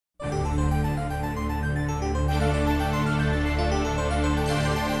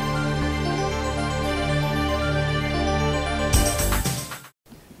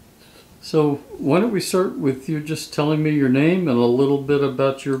So why don't we start with you just telling me your name and a little bit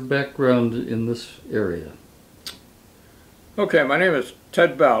about your background in this area. Okay, my name is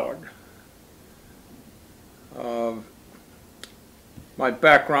Ted Ballard. My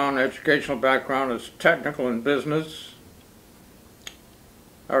background, educational background, is technical and business.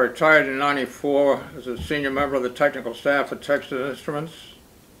 I retired in '94 as a senior member of the technical staff at Texas Instruments.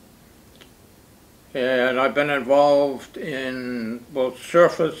 And I've been involved in both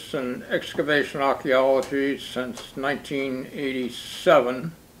surface and excavation archaeology since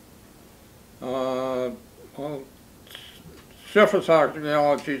 1987. Surface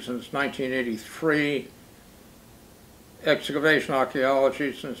archaeology since 1983, excavation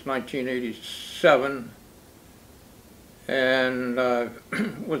archaeology since 1987, and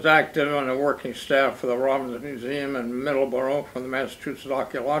was active on the working staff for the Robinson Museum in Middleborough from the Massachusetts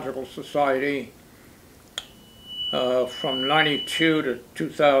Archeological Society from '92 to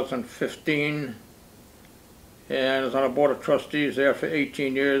 2015, and was on a board of trustees there for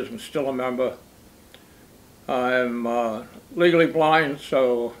 18 years. I'm still a member. I'm legally blind,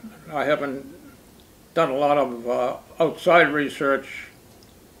 so I haven't done a lot of outside research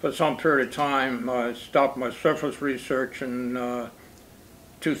for some period of time. I stopped my surface research in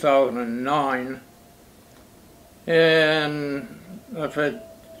 2009, and I've had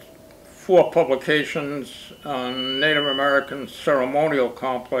 4 publications on Native American ceremonial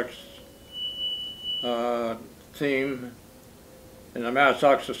complex theme in the Mass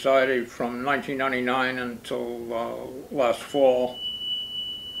Arch Society from 1999 until last fall.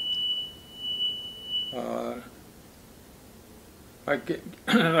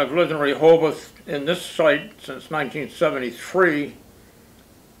 I've lived in Rehoboth in this site since 1973,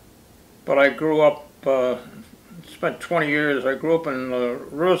 but I grew up, spent 20 years, I grew up in the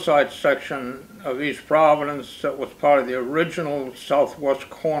Riverside section of East Providence that was part of the original southwest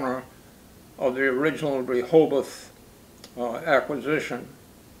corner of the original Rehoboth acquisition,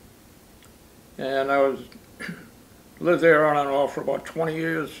 and I lived there on and off for about 20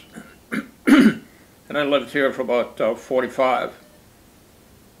 years, and I lived here for about 45.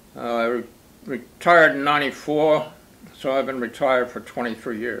 I retired in '94, so I've been retired for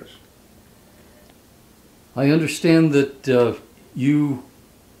 23 years. I understand that you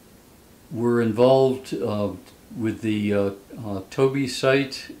were involved with the Toby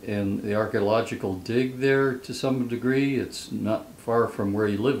site and the archaeological dig there to some degree. It's not far from where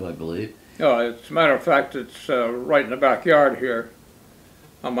you live, I believe. As a matter of fact, it's right in the backyard here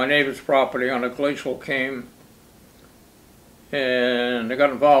on my neighbor's property on a glacial came, and I got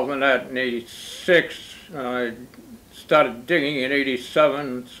involved in that in '86. I started digging in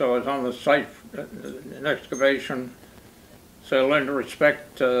 '87, so I was on the site in excavation. So I learned to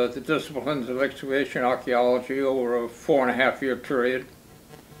respect the disciplines of excavation archaeology over a 4.5-year period.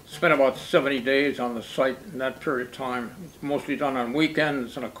 Spent about 70 days on the site in that period of time. It's mostly done on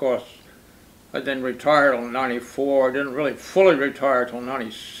weekends, and of course I then retired in '94. I didn't really fully retire till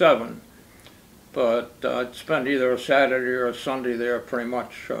 '97, but I'd spend either a Saturday or a Sunday there pretty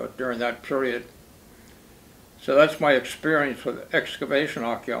much during that period. So that's my experience with excavation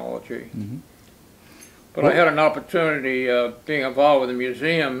archaeology. Mm-hmm. But I had an opportunity being involved with the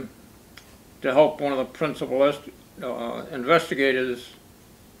museum to help one of the principal investigators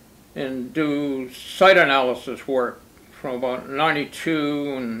and do site analysis work from about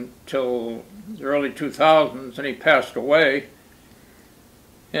 '92 until the early 2000s, and he passed away,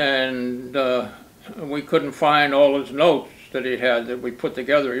 and we couldn't find all his notes that he had that we put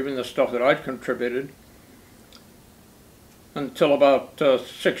together, even the stuff that I'd contributed, until about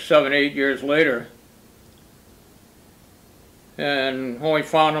 6, 7, 8 years later. And when we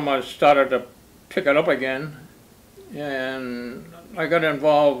found him, I started to pick it up again, and I got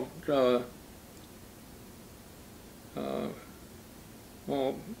involved.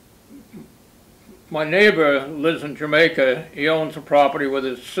 Well, my neighbor lives in Jamaica. He owns a property with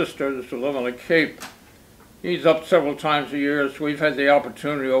his sisters who live on the Cape. He's up several times a year, so we've had the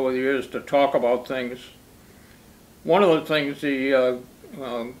opportunity over the years to talk about things. One of the things the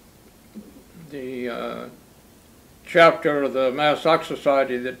chapter of the Mass Arch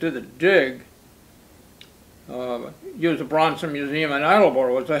Society that did the dig used the Bronson Museum in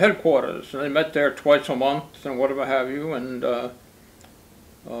Attleboro as the headquarters, and they met there twice a month and whatever have you, and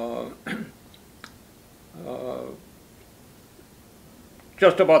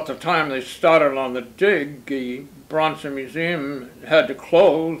just about the time they started on the dig, the Bronson Museum had to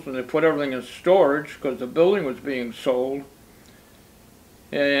close, and they put everything in storage because the building was being sold.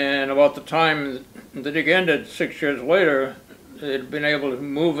 And about the time the dig ended, 6 years later, they'd been able to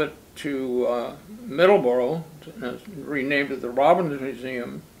move it to Middleborough, renamed it the Robinson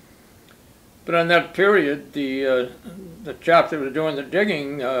Museum. But in that period, the chap that was doing the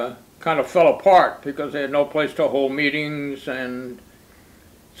digging kind of fell apart because they had no place to hold meetings, and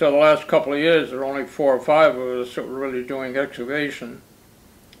so the last couple of years there were only 4 or 5 of us that were really doing excavation.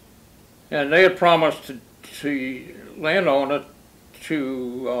 And they had promised to the landowner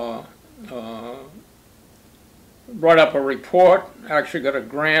to write up a report, actually got a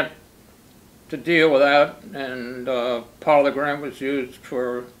grant to deal with that, and part of the grant was used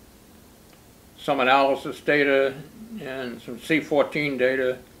for some analysis data and some C14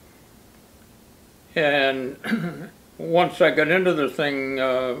 data. And once I got into the thing,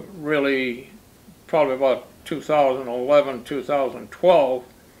 really, probably about 2011, 2012,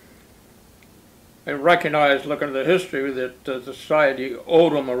 I recognized, looking at the history, that the society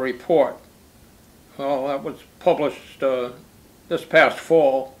owed them a report. Well, that was published this past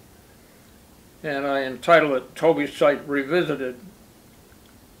fall, and I entitled it "Toby Site Revisited,"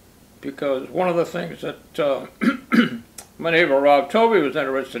 because one of the things that my neighbor Rob Toby was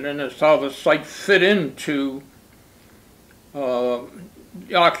interested in is how the site fit into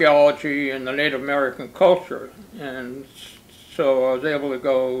archaeology and the Native American culture. And so I was able to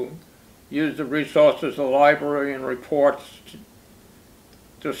go use the resources of the library and reports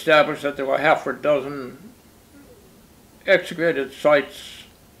to establish that there were half a dozen excavated sites,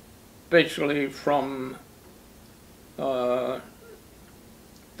 basically from the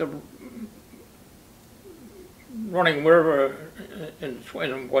running river in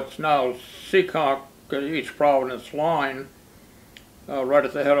what's now Seekonk, East Providence line, right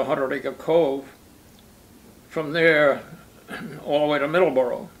at the head of 100 Acre Cove, from there all the way to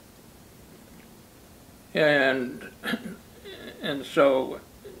Middleborough. And so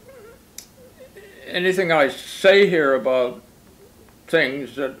anything I say here about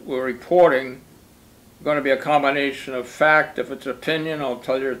things that we're reporting are going to be a combination of fact. If it's opinion, I'll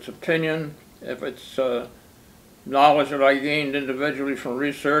tell you it's opinion. If it's knowledge that I gained individually from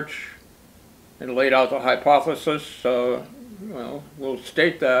research and laid out the hypothesis, well, we'll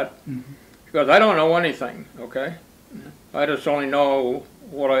state that. Because I don't know anything, okay? I just only know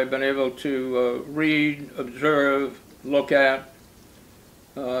what I've been able to read, observe, look at,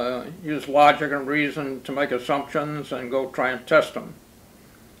 use logic and reason to make assumptions and go try and test them.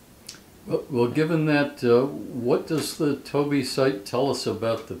 Well, given that, what does the Toby site tell us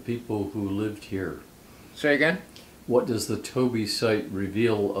about the people who lived here? Say again? What does the Toby site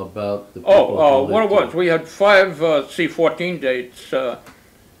reveal about the people who lived what it was, here? we had 5 C14 dates,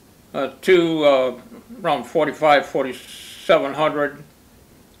 2 around 45, 4700,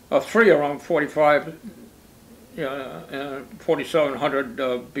 3 around 45,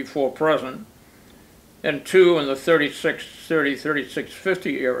 4700 before present, and 2 in the 3630,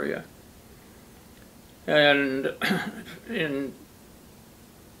 3650 area. And in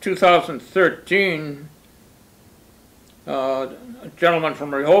 2013, a gentleman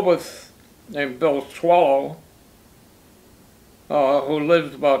from Rehoboth named Bill Swallow, who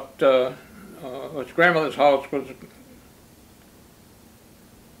lived about, his grandmother's house was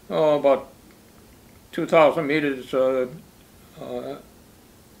about 2,000 meters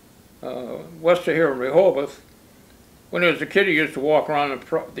west of here in Rehoboth. When he was a kid, he used to walk around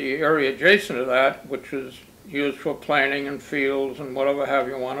the area adjacent to that, which is used for planting and fields and whatever have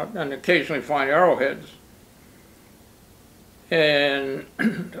you want it, and occasionally find arrowheads. And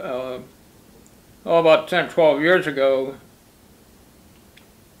about 10, 12 years ago,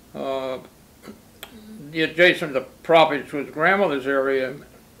 the adjacent to the property to his grandmother's area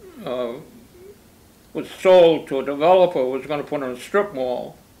was sold to a developer who was going to put in a strip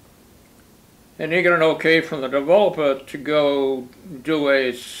mall. And he got an okay from the developer to go do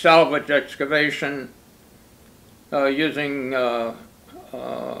a salvage excavation using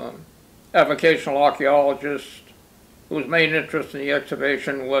avocational archaeologists whose main interest in the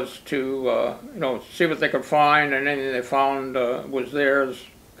excavation was to see what they could find, and anything they found was theirs,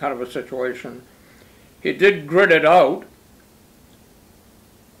 kind of a situation. He did grid it out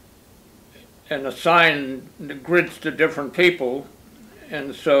and assign the grids to different people,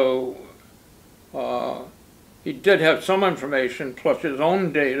 and so he did have some information plus his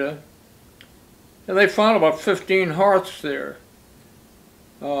own data, and they found about 15 hearths there.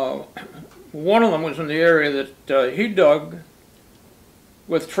 One of them was in the area that he dug,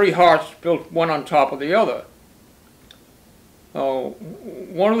 with 3 hearths built one on top of the other.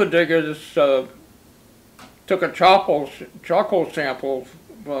 One of the diggers took a charcoal sample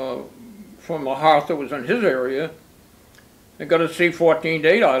from a hearth that was in his area and got a C14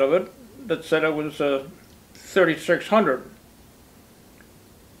 date out of it that said it was 3600.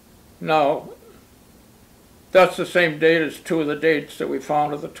 Now, that's the same date as 2 of the dates that we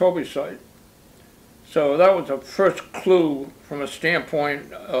found at the Toby site. So that was the first clue from a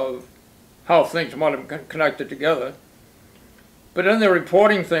standpoint of how things might have been connected together. But in the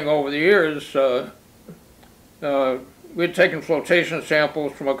reporting thing over the years, we'd taken flotation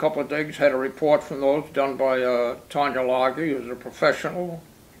samples from a couple of digs, had a report from those done by Tanya Laghi, who's a professional,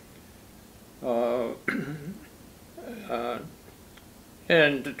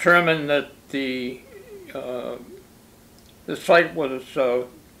 and determined that the site was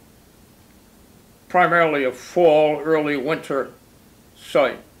primarily a fall, early winter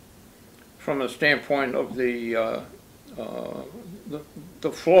site from the standpoint of the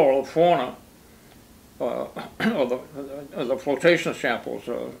floral fauna of the flotation samples.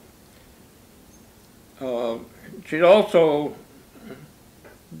 She also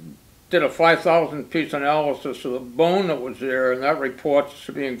did a 5,000 piece analysis of the bone that was there, and that report's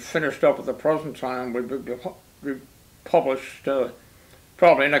being finished up at the present time. Will be published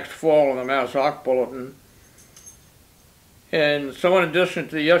probably next fall in the Mass Arch Bulletin. And so in addition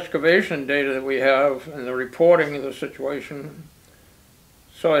to the excavation data that we have and the reporting of the situation,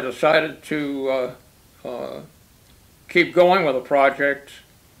 so I decided to keep going with the project.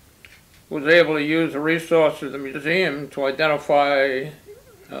 Was able to use the resources of the museum to identify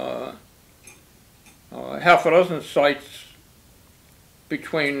half a dozen sites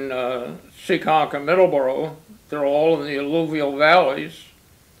between Seekonk and Middleborough. They're all in the alluvial valleys.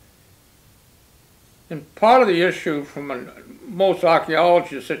 And part of the issue from most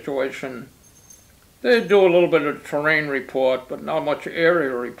archaeology situation, they do a little bit of terrain report, but not much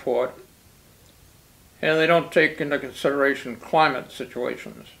area report. And they don't take into consideration climate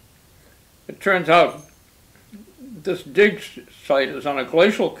situations. It turns out this dig site is on a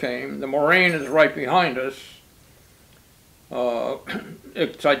glacial cane. The moraine is right behind us.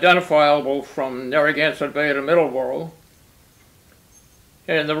 It's identifiable from Narragansett Bay to Middleborough.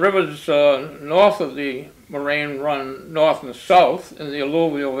 And the rivers north of the moraine run north and south in the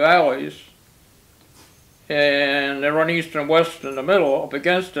alluvial valleys. And they run east and west in the middle up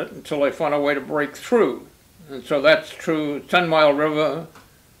against it until they find a way to break through. And so that's true. 10 Mile River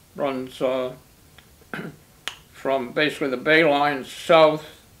runs from basically the Bay Line south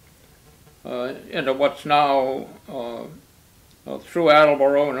into what's now through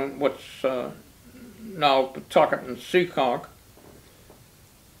Attleboro and what's now Pawtucket and Seekonk.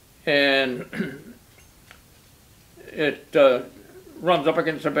 And it runs up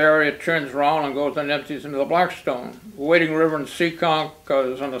against the barrier, turns around and goes and empties into the Blackstone. Wading River in Seekonk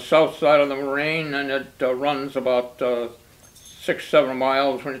is on the south side of the moraine, and it runs about 6-7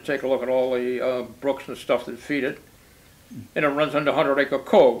 miles when you take a look at all the brooks and stuff that feed it. And it runs into 100 Acre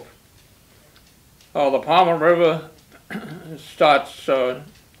Cove. The Palmer River starts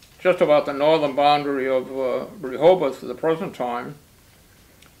just about the northern boundary of Rehoboth at the present time.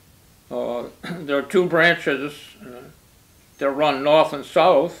 There are two branches that run north and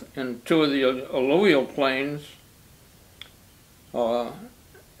south in two of the alluvial plains,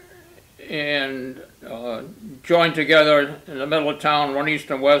 and join together in the middle of town, run east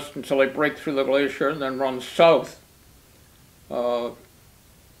and west until they break through the glacier, and then run south,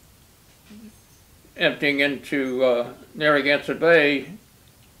 emptying into Narragansett Bay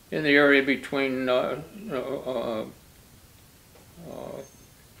in the area between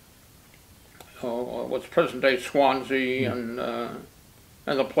what's present-day Swansea and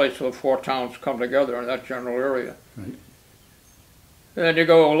the place where the four towns come together in that general area. Right. And then you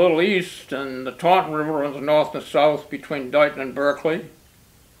go a little east, and the Taunton River runs north and south between Dighton and Berkeley.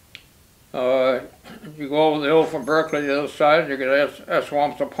 You go over the hill from Berkeley to the other side, you get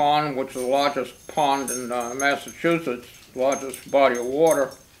Aswamsa Pond, which is the largest pond in Massachusetts, largest body of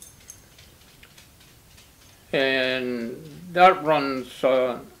water. And that runs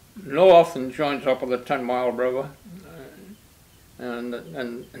north and joins up with the 10 Mile River, and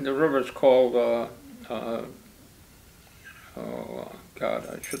the river is called oh God,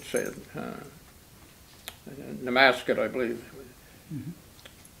 I should say it, Nemasket, I believe. Mm-hmm.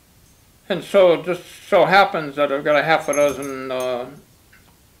 And so it just so happens that I've got a half a dozen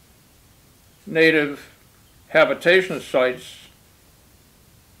native habitation sites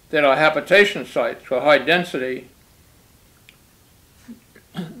that are habitation sites for high density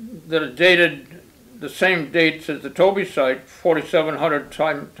that are dated the same dates as the Toby site, 4700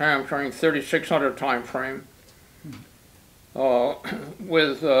 time frame, 3600 time frame,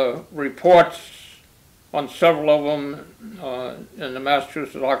 with reports on several of them in the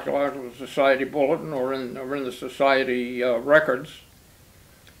Massachusetts Archeological Society Bulletin or in the Society records.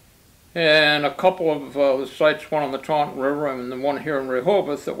 And a couple of the sites, one on the Taunton River and the one here in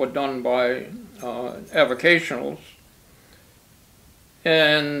Rehoboth, that were done by avocationals.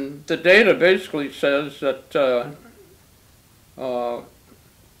 And the data basically says that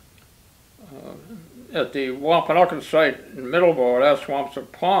at the Wampanoag site in Middleborough, that's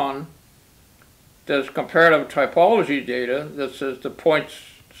Swampscott Pond, there's comparative typology data that says the points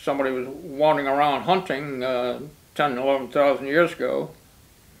somebody was wandering around hunting 10, 11,000 years ago,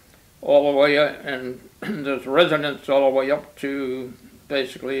 all the way, and there's resonance all the way up to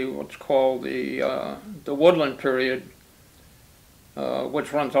basically what's called the woodland period,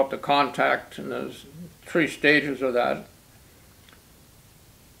 which runs up to contact, and there's 3 stages of that.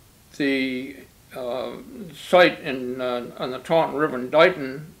 The site on the Taunton River in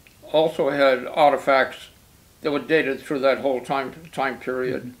Dighton also had artifacts that were dated through that whole time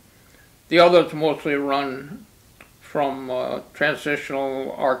period. Mm-hmm. The others mostly run from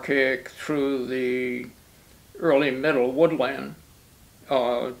transitional archaic through the early middle woodland.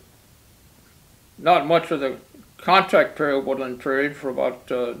 Not much of the contact period, woodland period, for about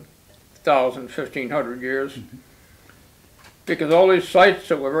 1,000, 1,500 years. Mm-hmm. Because all these sites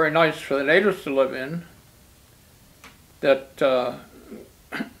that were very nice for the natives to live in, that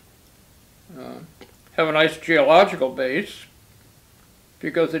have a nice geological base,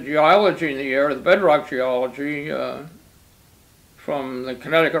 because the geology in the area, the bedrock geology, from the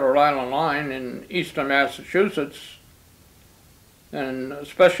Connecticut-Rhode Island line in eastern Massachusetts, and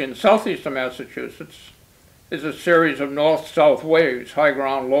especially in southeastern Massachusetts, is a series of north-south waves, high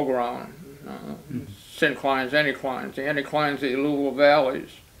ground, low ground, synclines, anticlines. The anticlines are the alluvial valleys.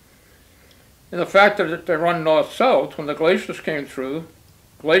 And the fact that they run north-south, when the glaciers came through,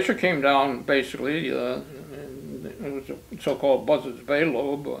 glacier came down basically, it was a so-called Buzzards Bay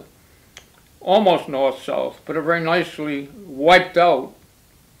lobe, almost north-south, but it very nicely wiped out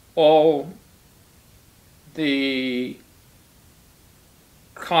all the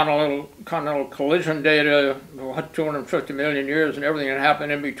continental collision data, 250 million years, and everything that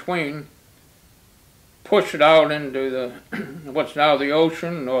happened in between, pushed it out into the what's now the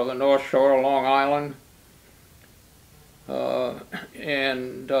ocean or the North Shore of Long Island.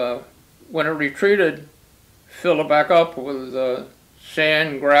 And when it retreated, filled it back up with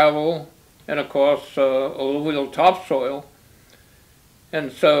sand, gravel, and of course alluvial topsoil.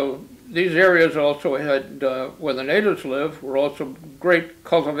 And so these areas also had, where the natives live, were also great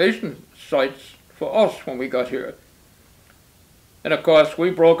cultivation sites for us when we got here. And of course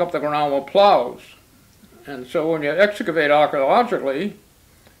we broke up the ground with plows. And so when you excavate archaeologically,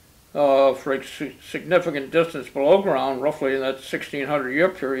 for a significant distance below ground, roughly in that 1600-year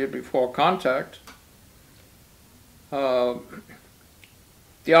period before contact, the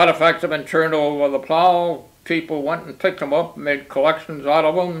artifacts have been turned over with a plow. People went and picked them up, made collections out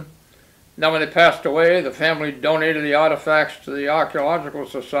of them. Then when they passed away, the family donated the artifacts to the Archeological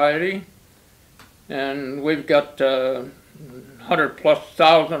Society, and we've got 100+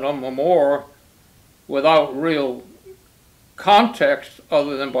 thousand of them or more without real context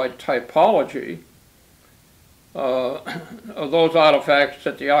other than by typology of those artifacts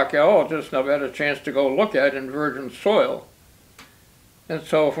that the archaeologists never had a chance to go look at in virgin soil. And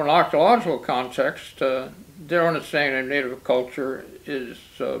so from an archaeological context, their understanding of native culture is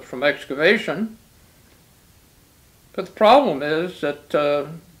from excavation. But the problem is that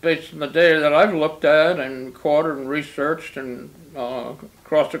based on the data that I've looked at and recorded and researched and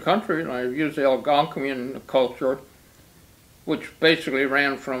across the country, and I've used the Algonquian culture, which basically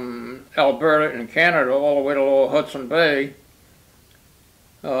ran from Alberta in Canada all the way to Lower Hudson Bay,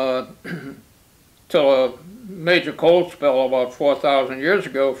 till a major cold spell about 4,000 years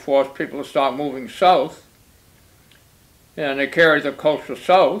ago forced people to start moving south, and they carried the culture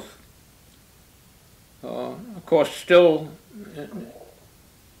south. Of course, still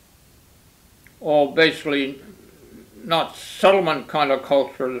all basically not settlement kind of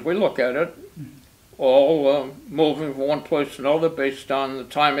culture as we look at it, all moving from one place to another based on the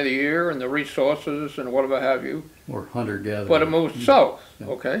time of the year and the resources and whatever have you. Or hunter-gatherer. But it moved south, Yeah.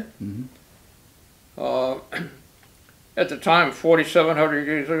 okay? Mm-hmm. At the time, 4,700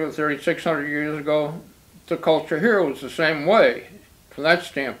 years ago, 3,600 years ago, the culture here was the same way from that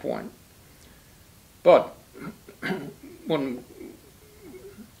standpoint. But when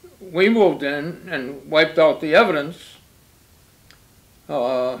we moved in and wiped out the evidence,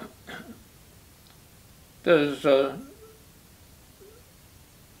 there's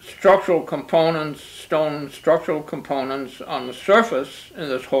structural components, stone structural components on the surface in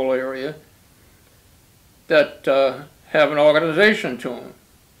this whole area that have an organization to them.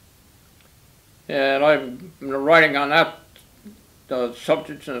 And I've been writing on that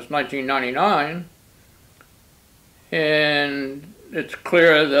subject since 1999, and it's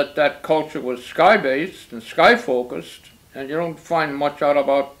clear that that culture was sky-based and sky-focused, and you don't find much out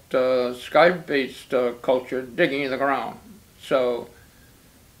about sky-based culture digging in the ground. So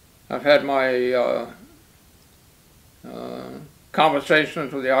I've had my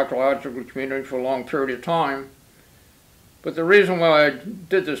conversations with the archaeological community for a long period of time. But the reason why I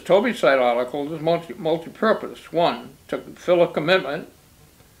did this Toby site article is multi-purpose. One, to fill a commitment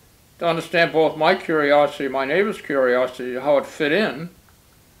to understand both my curiosity, my neighbor's curiosity, how it fit in.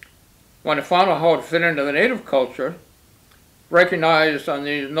 When I found out how it fit into the native culture, recognized on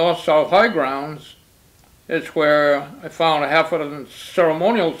these north-south high grounds is where I found a half a dozen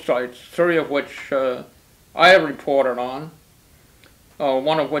ceremonial sites, 3 of which I have reported on,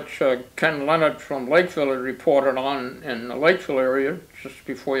 one of which Ken Leonard from Lakeville had reported on in the Lakeville area, just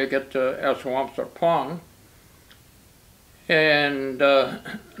before you get to Assawampsett Pond. And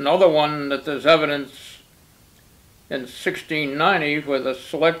another one that there's evidence in 1690 where the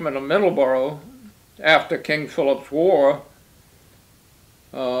selectmen of Middleborough, after King Philip's War,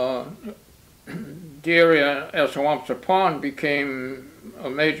 the area Assawampsett Pond became a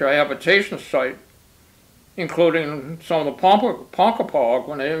major habitation site, including some of the Ponkapog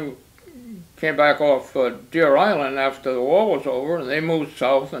when they came back off Deer Island after the war was over, and they moved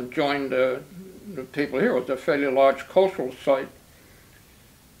south and joined the people here. It was a fairly large cultural site.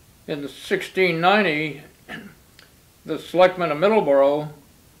 In 1690, the selectmen of Middleborough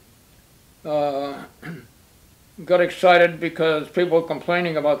got excited because people were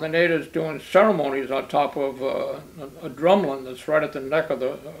complaining about the natives doing ceremonies on top of a drumlin that's right at the neck of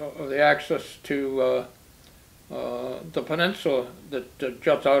the access to the peninsula that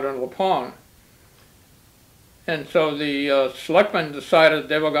juts out into the pond. And so the selectmen decided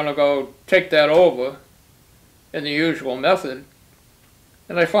they were going to go take that over in the usual method,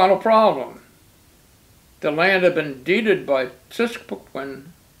 and they found a problem. The land had been deeded by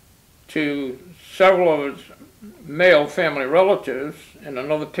Siskpukwan to several of his male family relatives, and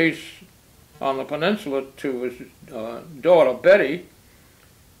another piece on the peninsula to his daughter Betty,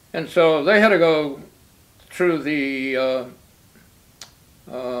 and so they had to go through the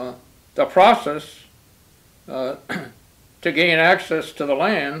process to gain access to the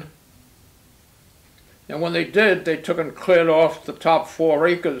land. And when they did, they took and cleared off the top 4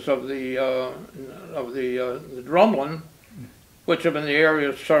 acres of the drumlin, which have been the area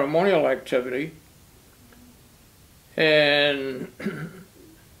of ceremonial activity. And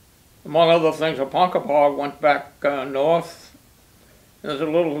among other things, a Ponkapog went back north. There's a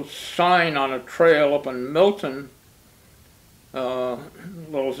little sign on a trail up in Milton, a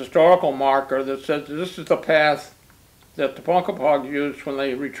little historical marker that says this is the path that the Ponkapog used when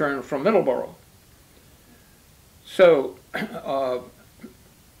they returned from Middleborough. So,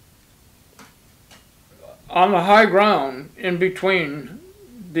 on the high ground in between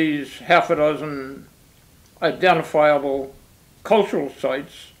these half a dozen identifiable cultural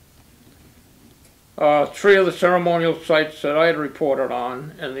sites, 3 of the ceremonial sites that I had reported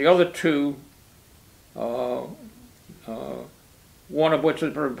on, and the other 2, one of which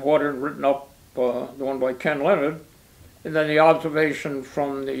has been reported and written up, the one by Ken Leonard, and then the observation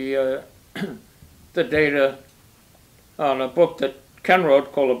from the the data on a book that Ken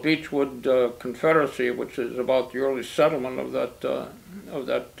wrote called The Beechwood Confederacy, which is about the early settlement of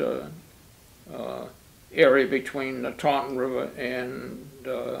that area between the Taunton River and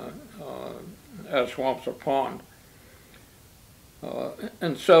Assawampsett Pond.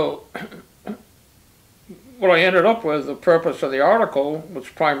 And so what I ended up with, the purpose of the article, was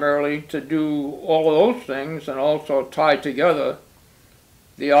primarily to do all of those things and also tie together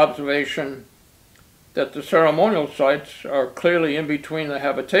the observation that the ceremonial sites are clearly in between the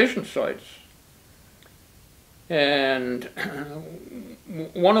habitation sites. And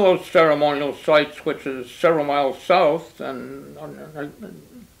one of those ceremonial sites, which is several miles south, and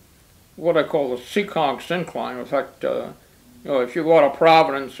what I call the Seekonk Syncline. In fact, if you go out of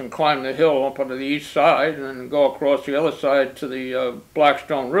Providence and climb the hill up onto the east side and then go across the other side to the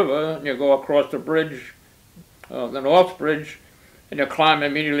Blackstone River, and you go across the bridge, the North Bridge, and you climb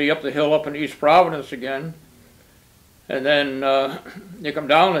immediately up the hill up in East Providence again, and then you come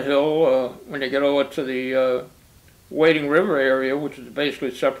down the hill when you get over to the Wading River area, which is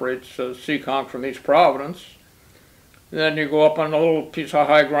basically separates Seekonk from East Providence. And then you go up on a little piece of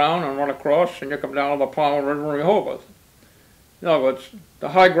high ground and run across, and you come down to the Palmer River in Rehoboth. In other words, the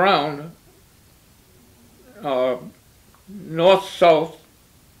high ground, north-south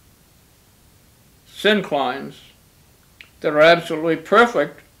synclines that are absolutely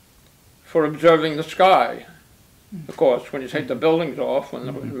perfect for observing the sky. Of course, when you take the buildings off, as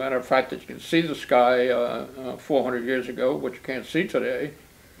a matter of fact that you can see the sky 400 years ago, which you can't see today.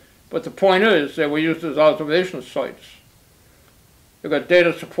 But the point is they were used as observation sites. You've got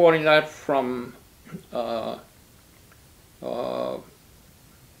data supporting that from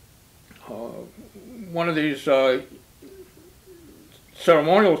one of these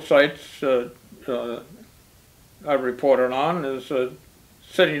ceremonial sites I've reported on is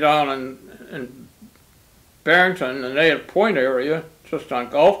sitting down in Barrington, the Native Point area, just on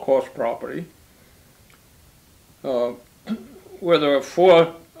golf course property, where there are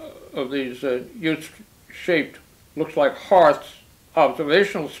 4 of these U-shaped, looks like hearths,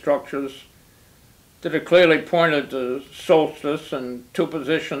 observational structures that are clearly pointed to solstice, and 2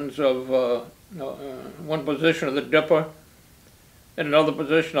 positions of, one position of the dipper and another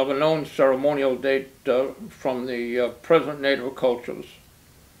position of a known ceremonial date from the present native cultures.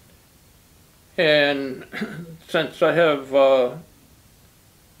 And since I have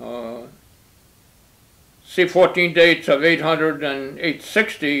C14 dates of 800 and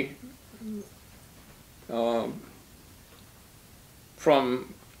 860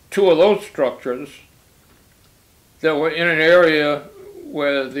 from 2 of those structures that were in an area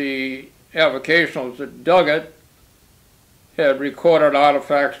where the avocationals that dug it had recorded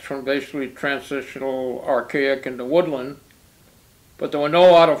artifacts from basically transitional archaic into woodland, but there were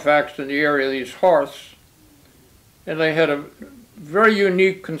no artifacts in the area of these hearths, and they had a very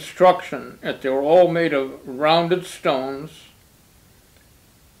unique construction, that they were all made of rounded stones,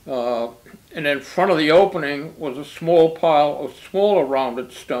 and in front of the opening was a small pile of smaller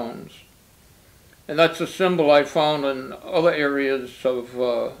rounded stones. And that's a symbol I found in other areas of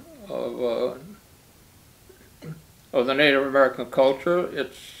the Native American culture.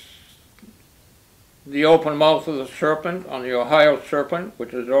 It's the open mouth of the serpent on the Ohio serpent,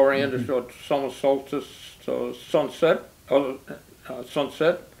 which is oriented toward summer solstice, so sunset,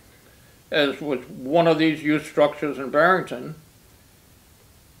 as was one of these U structures in Barrington.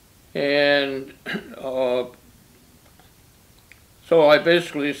 And so I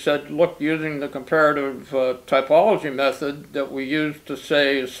basically said, look, using the comparative typology method that we use to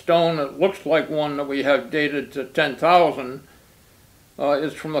say a stone that looks like one that we have dated to 10,000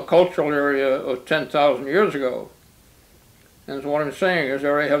 is from the cultural area of 10,000 years ago. And so what I'm saying is I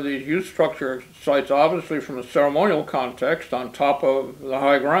already have these U structure sites, obviously from a ceremonial context, on top of the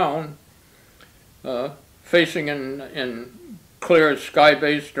high ground, facing in clear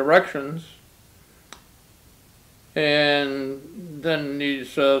sky-based directions. And then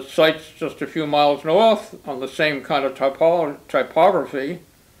these sites just a few miles north on the same kind of typography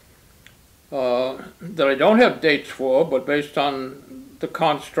that I don't have dates for, but based on the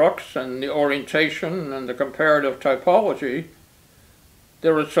constructs and the orientation and the comparative typology,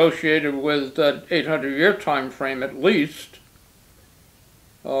 they're associated with that 800-year time frame at least,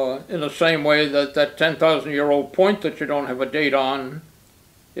 in the same way that that 10,000-year-old point that you don't have a date on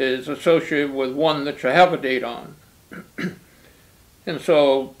is associated with one that you have a date on. And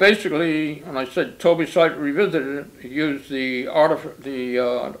so basically, when I said Toby Site Revisited, I used the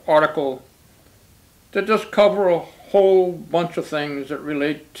article to just cover a whole bunch of things that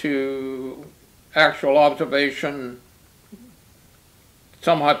relate to actual observation,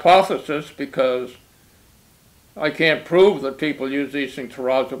 some hypothesis, because I can't prove that people use these things for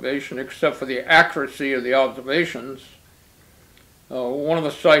observation except for the accuracy of the observations. One of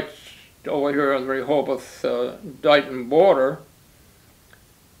the sites over here on the Rehoboth Dighton border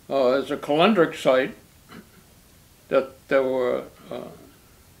is a calendric site that there were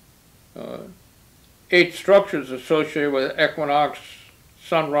 8 structures associated with equinox,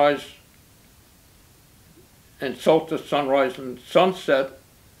 sunrise, and solstice, sunrise, and sunset.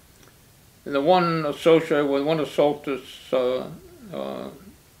 And the one associated with winter solstice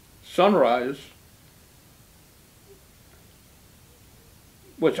sunrise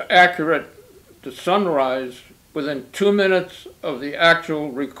was accurate to sunrise within 2 minutes of the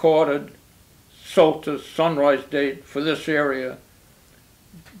actual recorded solstice sunrise date for this area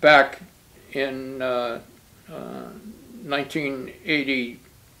back in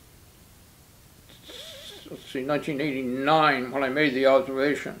 1989 when I made the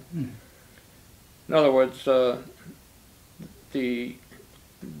observation. In other words, the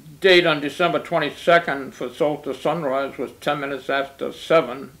date on December 22nd for solstice sunrise was 10 minutes after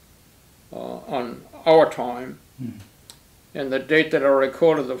 7 on our time. And the date that I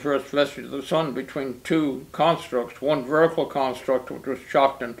recorded the first vestige of the sun between 2 constructs, one vertical construct which was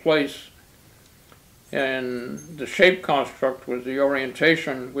chalked in place, and the shape construct was the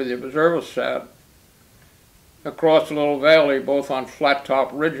orientation where the observer sat across a little valley, both on flat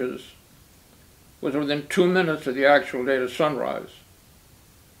top ridges, was within 2 minutes of the actual date of sunrise.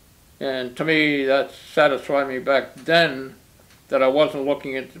 And to me, that satisfied me back then that I wasn't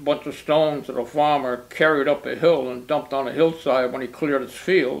looking at a bunch of stones that a farmer carried up a hill and dumped on a hillside when he cleared his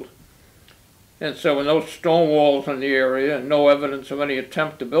field. And so with no stone walls in the area and no evidence of any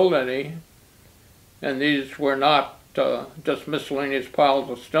attempt to build any, and these were not just miscellaneous piles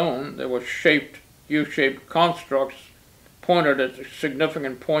of stone, they were shaped, U-shaped constructs pointed at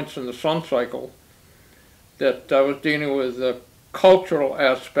significant points in the sun cycle, that I was dealing with the cultural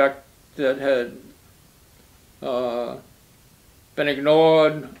aspect that had been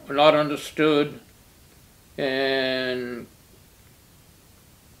ignored, not understood, and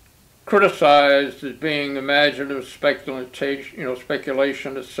criticized as being imaginative speculation,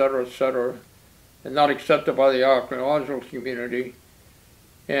 speculation, etc., and not accepted by the archaeological community.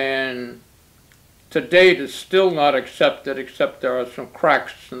 And to date, is still not accepted, except there are some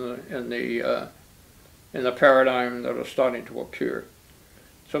cracks in the paradigm that are starting to appear.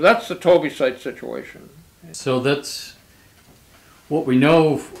 So that's the Toby site situation. So that's what we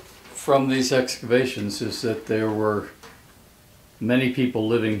know from these excavations, is that there were many people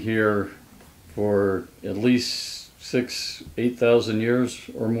living here for at least 8,000 years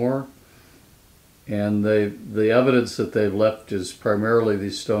or more. And the evidence that they've left is primarily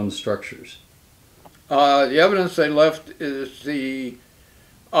these stone structures. The evidence they left is the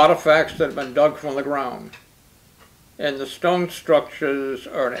artifacts that have been dug from the ground. And the stone structures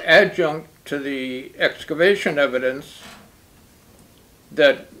are an adjunct to the excavation evidence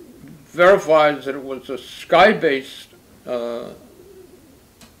that verifies that it was a sky-based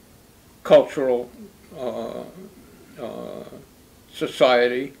cultural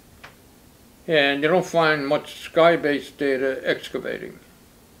society. And you don't find much sky-based data excavating.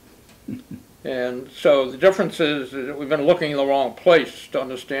 And so the difference is that we've been looking in the wrong place to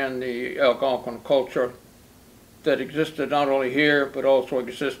understand the Algonquin culture that existed not only here, but also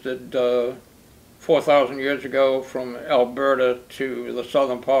existed 4,000 years ago from Alberta to the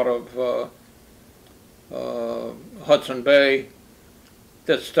southern part of Hudson Bay,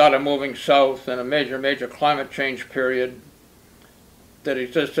 that started moving south in a major climate change period that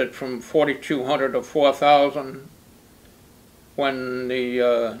existed from 4,200 to 4,000, when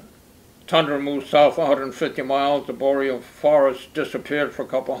the tundra moved south 150 miles, the boreal forest disappeared for a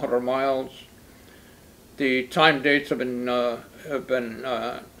couple hundred miles. The time dates have been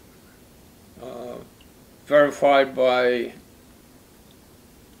verified by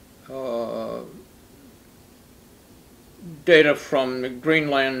data from the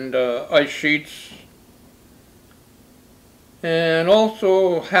Greenland ice sheets, and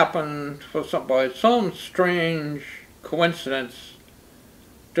also happened by some strange coincidence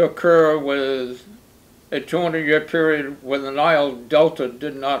to occur with a 200-year period when the Nile Delta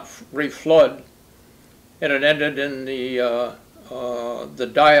did not reflood, and it ended in the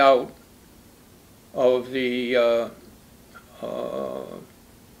die-out of the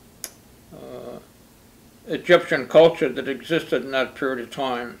Egyptian culture that existed in that period of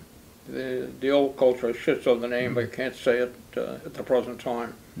time. The old culture, I should know the name, but I can't say it at the present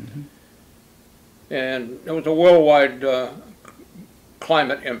time. Mm-hmm. And it was a worldwide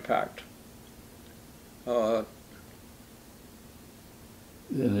climate impact. And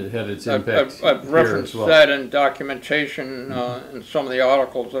it had its impact. I've referenced that in documentation, mm-hmm. In some of the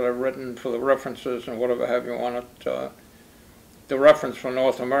articles that I've written for the references and whatever have you on it. The reference for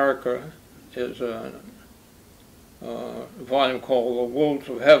North America is a volume called The Wolves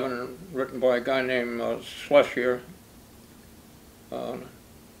of Heaven, written by a guy named Schlesinger, a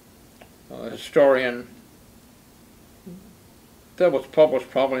historian. That was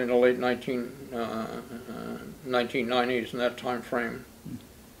published probably in the late 1990s, in that time frame.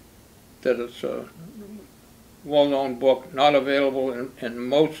 That it's a well-known book, not available in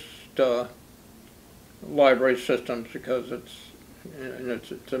most library systems because it's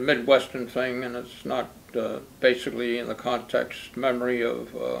a Midwestern thing, and it's not basically in the context memory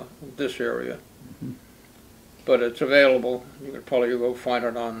of this area. Mm-hmm. But it's available. You could probably go find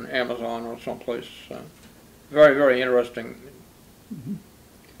it on Amazon or someplace. Very, very interesting mm-hmm.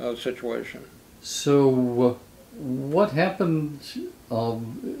 Situation. So what happened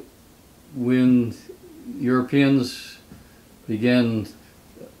when Europeans began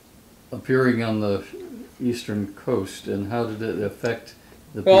appearing on the eastern coast, and how did it affect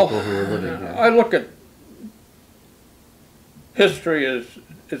the people who were living here? I look at history as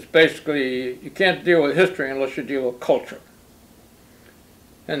it's basically, you can't deal with history unless you deal with culture.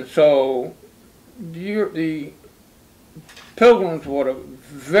 And so the Pilgrims brought a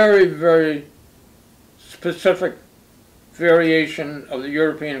very, very specific variation of the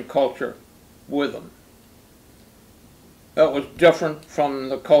European culture with them. That was different from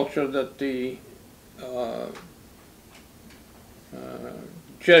the culture that the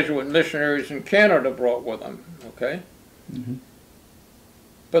Jesuit missionaries in Canada brought with them, okay? Mm-hmm.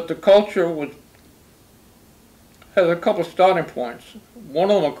 But the culture has a couple of starting points.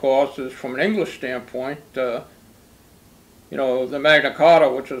 One of them, of course, is from an English standpoint, you know, the Magna Carta,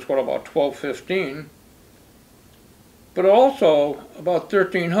 which is what, about 1215. But also, about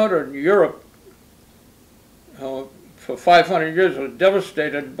 1300, Europe, for 500 years, was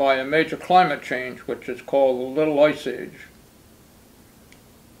devastated by a major climate change, which is called the Little Ice Age.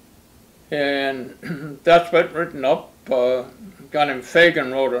 And that's been written up. A guy named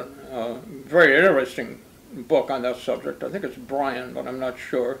Fagan wrote a very interesting book on that subject. I think it's Brian, but I'm not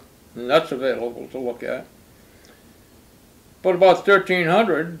sure. And that's available to look at. But about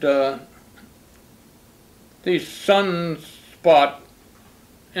 1300, these sunspot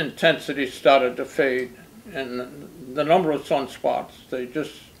intensities started to fade, and the number of sunspots, they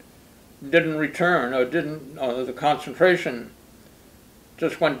just didn't return, or didn't, the concentration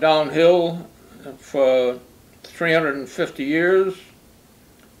just went downhill for 350 years.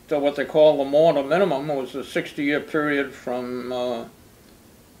 So what they call the Morna minimum was a 60-year period from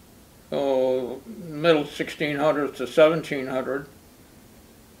middle 1600s to 1700.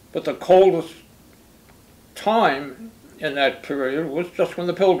 But the coldest time in that period was just when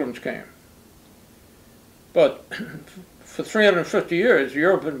the Pilgrims came. But for 350 years,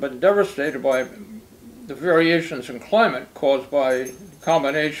 Europe had been devastated by the variations in climate caused by the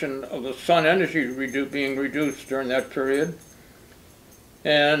combination of the sun energy being reduced during that period,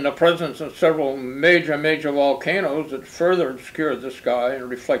 and the presence of several major volcanoes that further obscured the sky and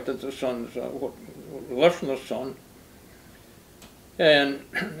reflected the sun's, what was left from the sun. And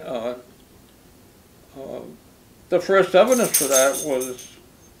the first evidence for that was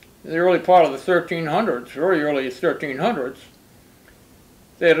in the early part of the 1300s, very early 1300s.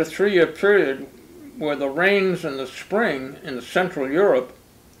 They had a 3-year period where the rains in the spring in Central Europe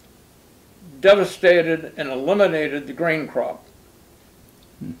devastated and eliminated the grain crop.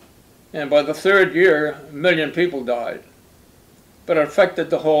 And by the 3rd year, 1 million people died. But it affected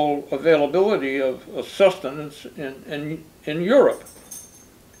the whole availability of sustenance in Europe.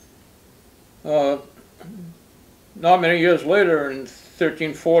 Not many years later, in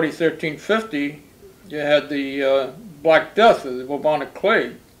 1340, 1350, you had the Black Death, the bubonic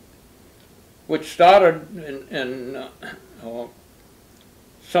plague, which started in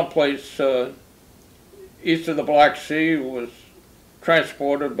someplace east of the Black Sea, was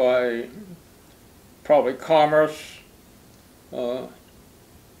transported by probably commerce into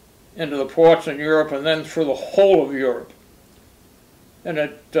the ports in Europe and then through the whole of Europe. And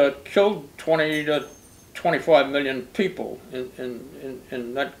it killed 20 to 25 million people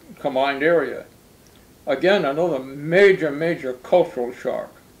in that combined area. Again, another major cultural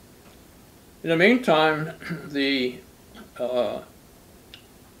shock. In the meantime, the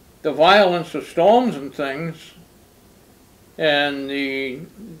violence of storms and things and the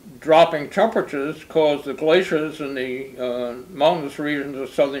dropping temperatures caused the glaciers in the mountainous regions of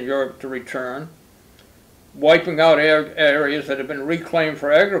southern Europe to return, wiping out areas that had been reclaimed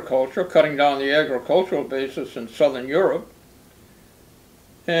for agriculture, cutting down the agricultural basis in southern Europe.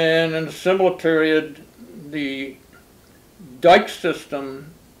 And in a similar period, the dike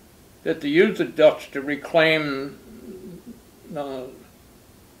system that they used the Dutch to reclaim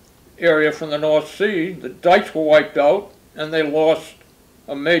area from the North Sea, the dikes were wiped out, and they lost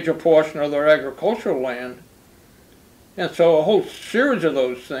a major portion of their agricultural land. And so a whole series of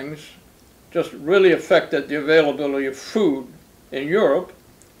those things just really affected the availability of food in Europe.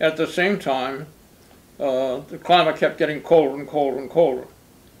 At the same time, the climate kept getting colder and colder and colder.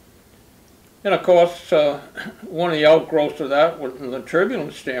 And of course, one of the outgrowths of that, from the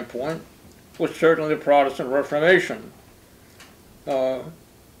turbulent standpoint, was certainly the Protestant Reformation.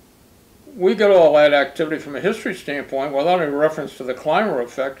 We get all that activity from a history standpoint without any reference to the climate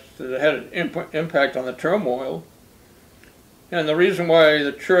effects that had an impact on the turmoil. And the reason why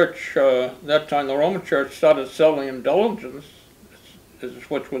the church, that time the Roman Church, started selling indulgence,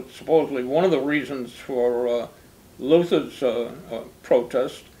 which was supposedly one of the reasons for Luther's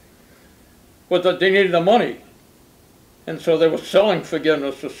protest, was that they needed the money. And so they were selling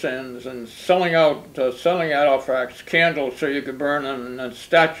forgiveness of sins and selling out artifacts, candles so you could burn them, and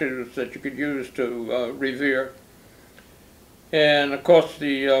statues that you could use to revere. And of course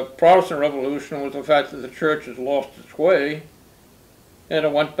the Protestant Revolution was the fact that the church has lost its way, and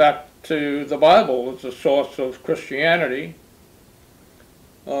it went back to the Bible as the source of Christianity.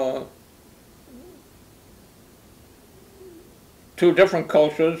 Two different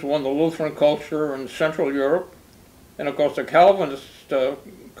cultures, one the Lutheran culture in Central Europe, and of course the Calvinist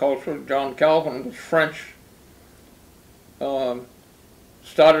culture. John Calvin was French,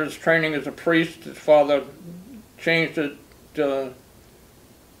 Started his training as a priest. His father changed it to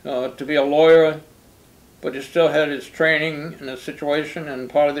be a lawyer, but he still had his training in the situation, and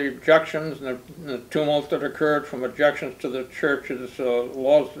part of the objections and the tumult that occurred from objections to the church's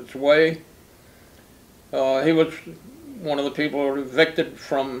laws its way. He was one of the people who were evicted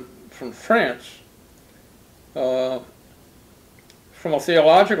from France. From a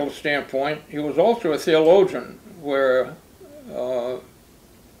theological standpoint, he was also a theologian, where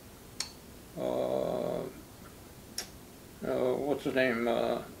what's his name?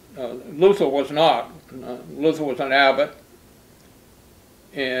 Luther was not. Luther was an abbot,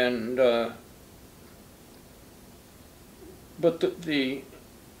 and but the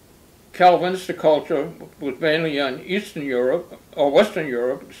Calvinistic culture was mainly in Eastern Europe, or Western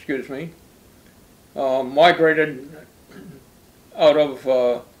Europe, excuse me, migrated out of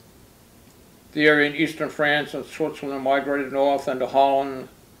the area in eastern France and Switzerland, migrated north into Holland.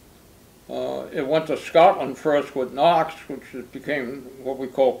 It went to Scotland first with Knox, which became what we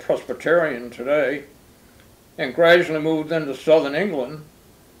call Presbyterian today, and gradually moved into southern England.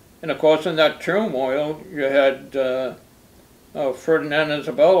 And of course, in that turmoil, you had Ferdinand and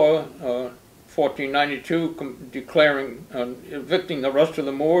Isabella, 1492, declaring, evicting the rest of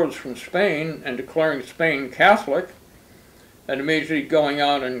the Moors from Spain and declaring Spain Catholic, and immediately going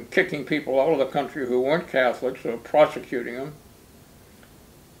out and kicking people out of the country who weren't Catholics, or prosecuting them.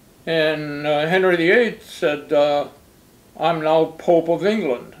 And Henry VIII said, I'm now Pope of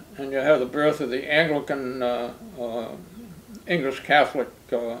England. And you have the birth of the Anglican, English Catholic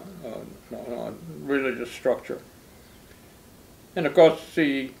religious structure. And of course,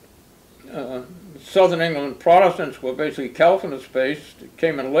 the Southern England Protestants were basically Calvinist-based,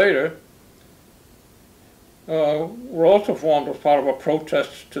 came in later, were also formed as part of a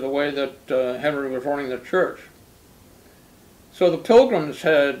protest to the way that Henry was running the church. So the Pilgrims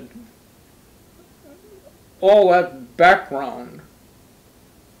had all that background,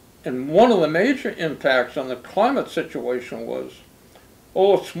 and one of the major impacts on the climate situation was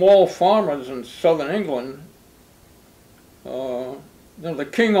all the small farmers in southern England. The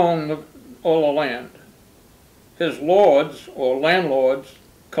king owned all the land. His lords, or landlords,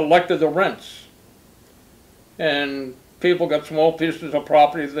 collected the rents, and people got small pieces of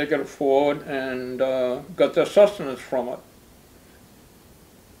property they could afford and got their sustenance from it.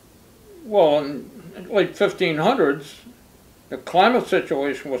 Well, in the late 1500s, the climate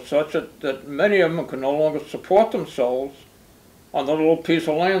situation was such that many of them could no longer support themselves on the little piece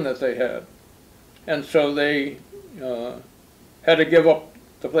of land that they had. And so they had to give up,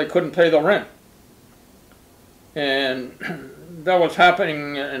 if they couldn't pay the rent. And that was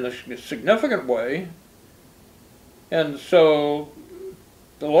happening in a significant way. And so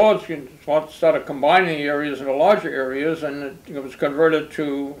the lords started combining the areas into larger areas, and it was converted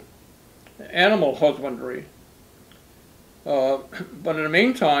to animal husbandry. But in the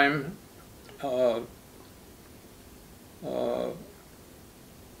meantime, in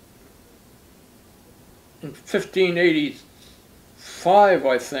 1585,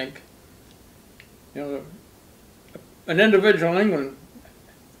 I think, an individual in England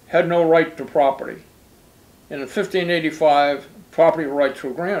had no right to property. And in 1585, property rights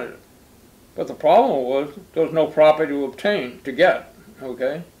were granted. But the problem was there was no property to obtain, to get,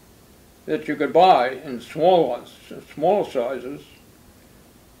 okay, that you could buy in smaller sizes.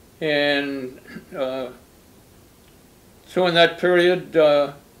 And so in that period,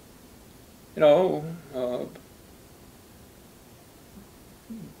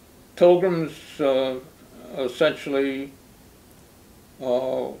 Pilgrims essentially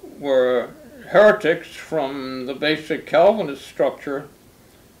were heretics from the basic Calvinist structure,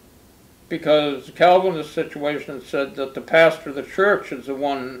 because the Calvinist situation said that the pastor of the church is the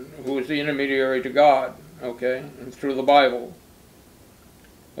one who is the intermediary to God, okay, and through the Bible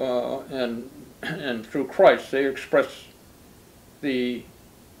and through Christ they express the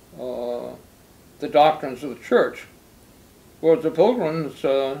doctrines of the church. Whereas the Pilgrims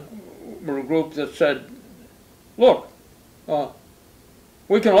were a group that said, look,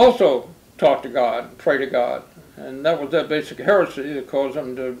 we can also talk to God, pray to God, and that was their basic heresy that caused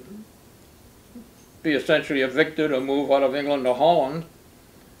them to be essentially evicted or move out of England to Holland.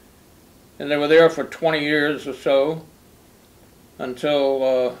 And they were there for 20 years or so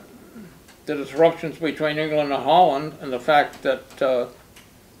until the disruptions between England and Holland, and the fact that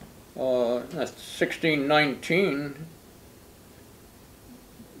in 1619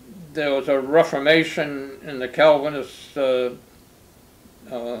 there was a Reformation in the Calvinist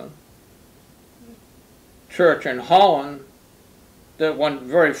church in Holland that went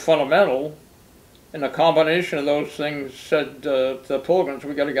very fundamental, And the combination of those things said to the Pilgrims,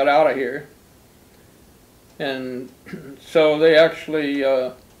 we got to get out of here. And so they actually,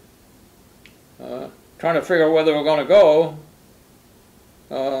 trying to figure out where they were going to go,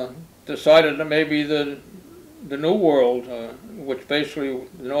 decided that maybe the New World, which basically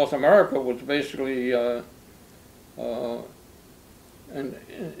North America was basically an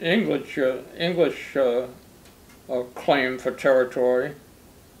English claim for territory.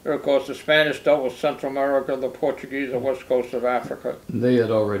 And of course, the Spanish dealt with Central America, the Portuguese the west coast of Africa. They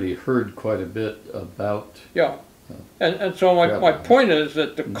had already heard quite a bit about. Yeah, and so my point is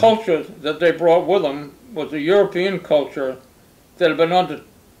that the culture that they brought with them was a European culture that had been under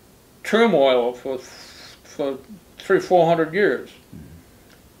turmoil for 300-400 years.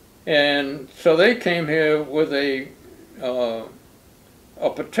 And so they came here with a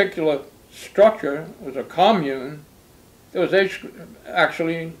particular structure. It was a commune. It was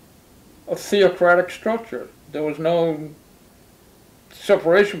actually a theocratic structure. There was no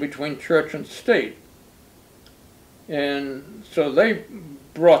separation between church and state. And so they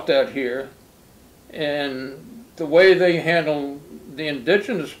brought that here. And the way they handled the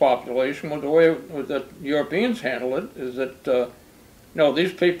indigenous population was the way that Europeans handle it, is that, no,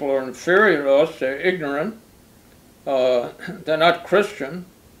 these people are inferior to us, they're ignorant, they're not Christian,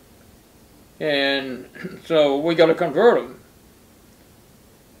 and so we got to convert them.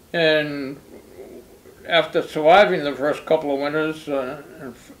 And after surviving the first couple of winters,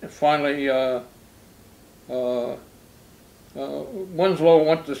 and finally Winslow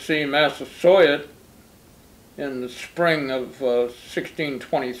went to see Massasoit in the spring of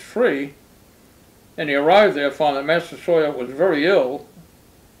 1623, and he arrived there, found that Massasoit was very ill.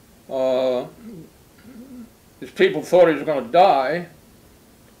 His people thought he was going to die.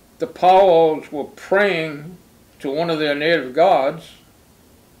 The powwows were praying to one of their native gods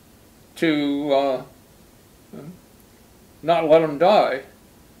to not let him die.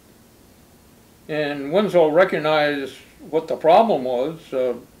 And Winslow recognized what the problem was,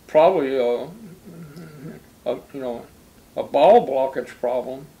 probably a bowel blockage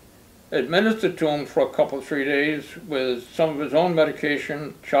problem, administered to him for a couple of 3 days with some of his own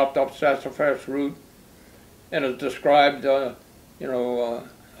medication, chopped up sassafras root, and is described,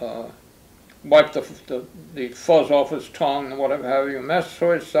 wiped the fuzz off his tongue and whatever have you, and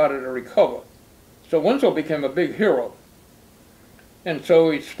Massasoit started to recover. So Winslow became a big hero. And so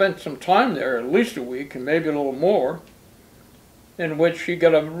he spent some time there, at least a week, and maybe a little more, in which he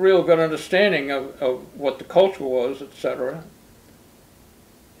got a real good understanding of what the culture was, etc.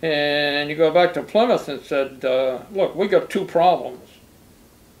 And you go back to Plymouth and said, look, we got two problems.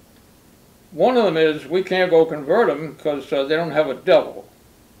 One of them is we can't go convert them because they don't have a devil.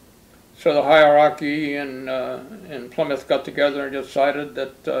 So the hierarchy in Plymouth got together and decided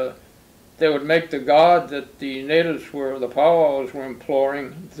that they would make the god that the natives were, the powwows were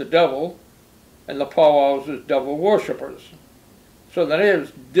imploring, the devil, and the powwows as devil worshippers. So the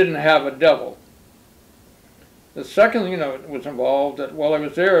natives didn't have a devil. The second thing that was involved, that while I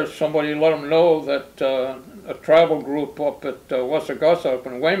was there, somebody let them know that a tribal group up at West Augusta, up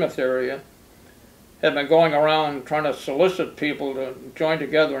in Weymouth area, had been going around trying to solicit people to join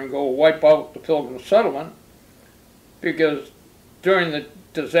together and go wipe out the Pilgrim settlement, because during the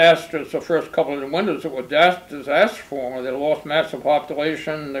disasters, the first couple of the winters, it was disaster for them. They lost massive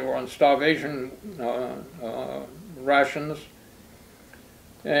population, they were on starvation rations,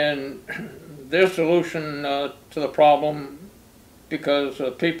 and their solution to the problem, because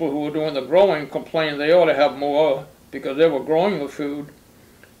people who were doing the growing complained they ought to have more because they were growing the food,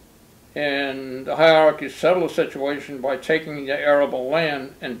 and the hierarchy settled the situation by taking the arable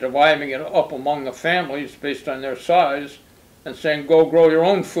land and dividing it up among the families based on their size and saying, go grow your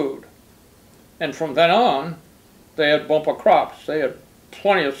own food. And from then on, they had bumper crops. They had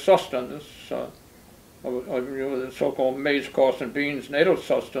plenty of sustenance, the so-called maize, coarse, and beans, native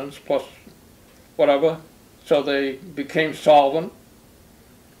sustenance, plus whatever. So they became solvent,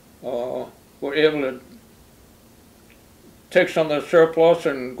 were able to take some of the surplus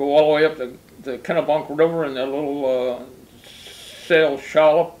and go all the way up the Kennebunk River in their little sail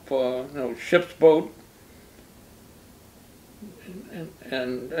shallop, ship's boat.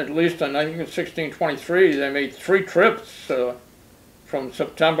 And at least in, I think in 1623, they made 3 trips from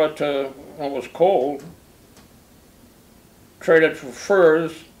September to when it was cold, traded for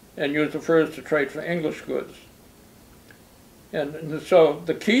furs, and used the furs to trade for English goods. And so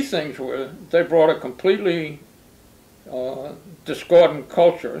the key things were they brought a completely discordant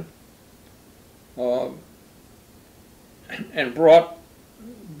culture and brought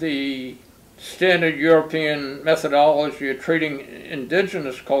the standard European methodology of treating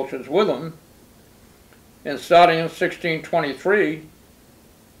indigenous cultures with them, And starting in 1623,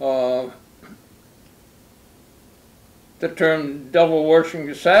 the term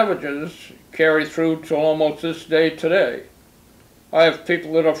devil-worshipping savages carried through till almost this day today. I have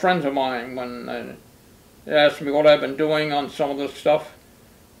people that are friends of mine, when they ask me what I've been doing on some of this stuff,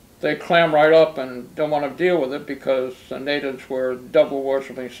 they clam right up and don't want to deal with it because the natives were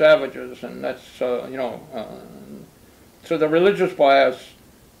devil-worshipping savages, and that's, so the religious bias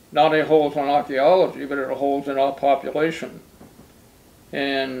not only holds on archaeology, but it holds in our population.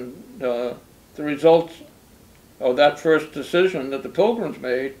 And the results of that first decision that the Pilgrims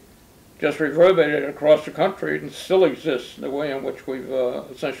made just reverberated across the country and still exists in the way in which we've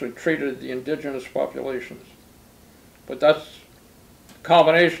essentially treated the indigenous populations. But that's a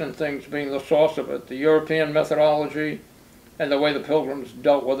combination of things being the source of it, the European methodology and the way the Pilgrims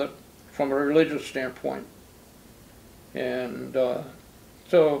dealt with it from a religious standpoint. And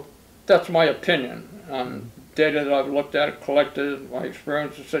so that's my opinion on data that I've looked at, collected, my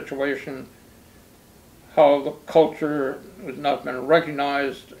experience of the situation, how the culture has not been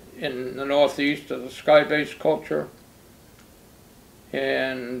recognized in the Northeast as a sky-based culture.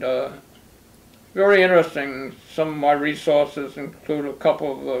 And very interesting, some of my resources include a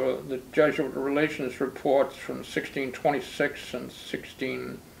couple of the Jesuit relations reports from 1626 and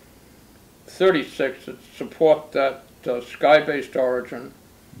 1636 that support that sky-based origin.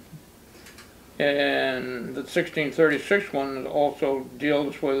 And the 1636 one also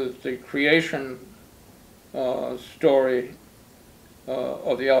deals with the creation story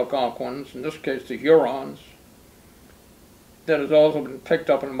of the Algonquins, in this case the Hurons, that has also been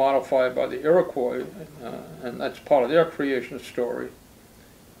picked up and modified by the Iroquois, and that's part of their creation story.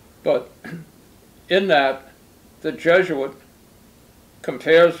 But in that, the Jesuit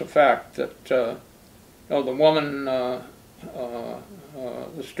compares the fact that the woman, the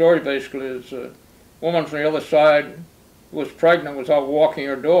story basically is a woman from the other side who was pregnant was out walking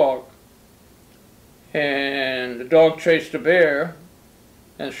her dog, and the dog chased a bear,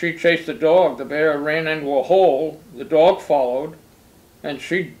 and she chased the dog. The bear ran into a hole, the dog followed, and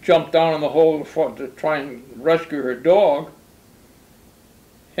she jumped down in the hole to try and rescue her dog,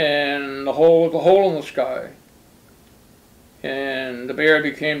 and the hole was a hole in the sky. And the bear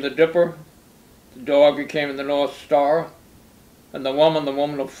became the Dipper, the dog became the North Star, and the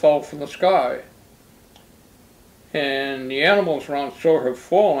woman fell from the sky. And the animals around saw her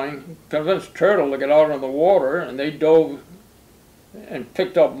falling, convinced Turtle to get out of the water, and they dove and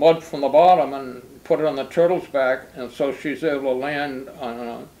picked up mud from the bottom and put it on the turtle's back, and so she's able to land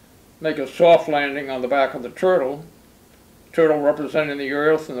on make a soft landing on the back of the turtle. Turtle representing the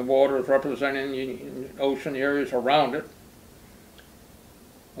earth, and the water is representing the ocean, the areas around it.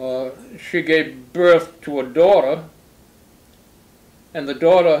 She gave birth to a daughter, and the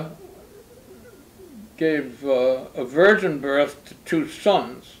daughter gave a virgin birth to two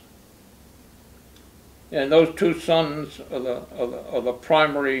sons. And those two sons are the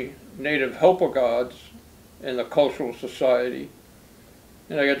primary native helper gods in the cultural society.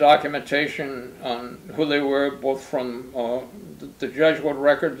 And I got documentation on who they were, both from the Jesuit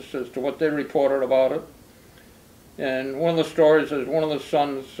records as to what they reported about it. And one of the stories is one of the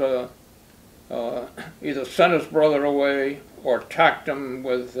sons either sent his brother away or attacked him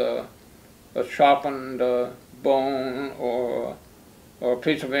with a sharpened bone or a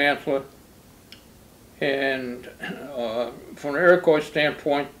piece of antler. And from an Iroquois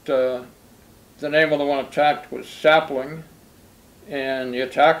standpoint, the name of the one attacked was Sapling, and the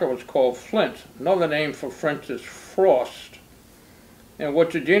attacker was called Flint. Another name for Flint is Frost. And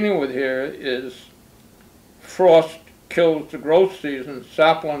what you're dealing with here is Frost kills the growth season,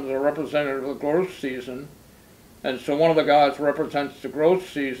 Sapling is a representative of the growth season, and so one of the gods represents the growth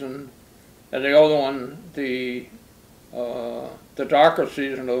season, and the other one the darker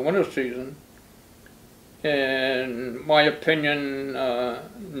season or the winter season. In my opinion,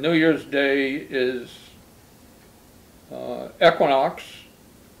 New Year's Day is equinox,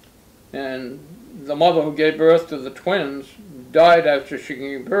 and the mother who gave birth to the twins died after she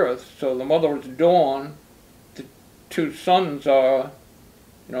gave birth, so the mother was Dawn. The two sons are,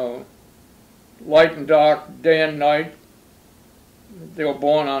 light and dark, day and night. They were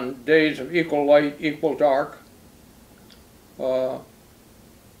born on days of equal light, equal dark.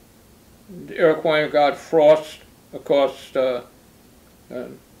 The Iroquois god Frost, of course,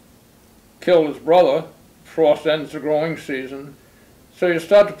 killed his brother. Frost ends the growing season. So you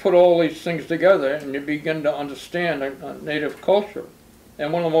start to put all these things together and you begin to understand a native culture.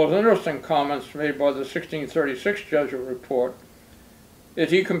 And one of the most interesting comments made by the 1636 Jesuit report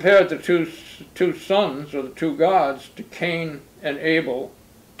is he compared the two sons, or the two gods, to Cain and Abel.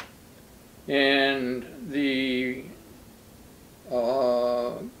 and the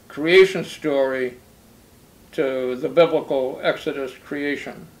creation story to the biblical Exodus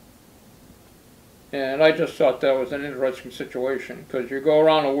creation. And I just thought that was an interesting situation, because you go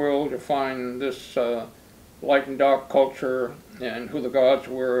around the world, you find this light and dark culture and who the gods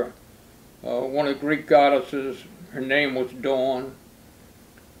were. One of the Greek goddesses, her name was Dawn.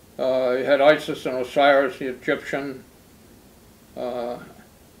 You had Isis and Osiris, the Egyptian.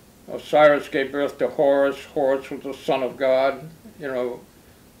 Osiris gave birth to Horus. Horus was the son of God. You know,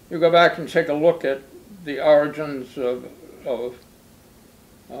 you go back and take a look at the origins of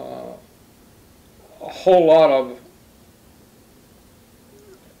a whole lot of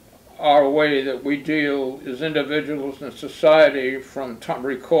our way that we deal as individuals in society from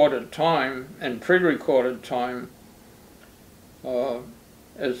recorded time and pre-recorded time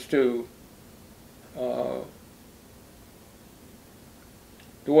as to the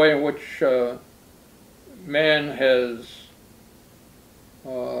way in which man has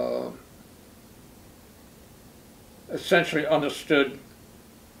essentially understood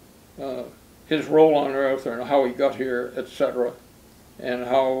his role on earth and how he got here, etc., and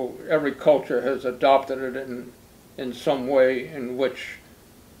how every culture has adopted it in some way in which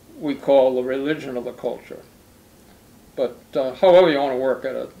we call the religion of the culture. But however you want to work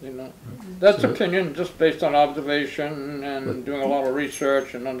at it, you know. That's opinion, just based on observation and doing a lot of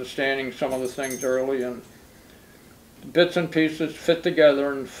research and understanding some of the things early, and bits and pieces fit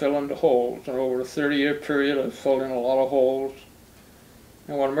together and fill into holes. And over a 30-year period, I've filled in a lot of holes.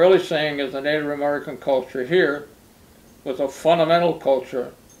 And what I'm really saying is the Native American culture here was a fundamental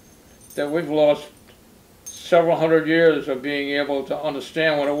culture that we've lost several hundred years of being able to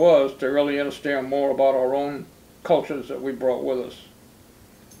understand what it was, to really understand more about our own cultures that we brought with us.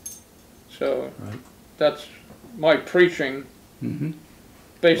 So that's my preaching,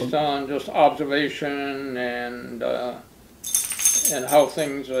 based on just observation and how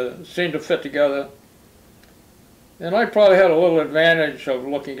things seem to fit together. And I probably had a little advantage of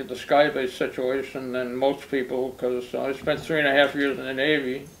looking at the sky-based situation than most people, because I spent 3.5 years in the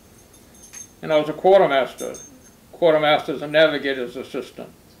Navy, and I was a quartermaster. Quartermaster is a navigator's assistant.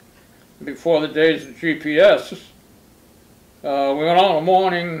 Before the days of GPS, we went out in the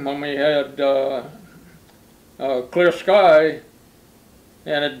morning when we had clear sky,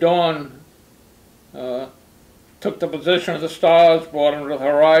 and at dawn took the position of the stars, brought them to the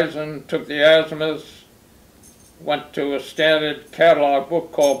horizon, took the azimuths, went to a standard catalog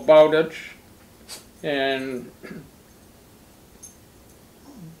book called Bowditch, and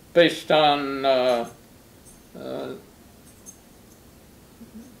based on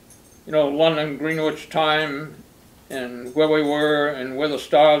you know, London Greenwich time and where we were and where the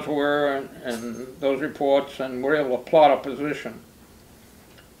stars were and those reports, and we're able to plot a position.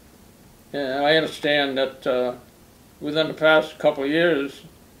 And I understand that within the past couple of years,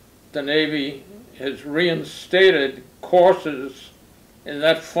 the Navy has reinstated courses in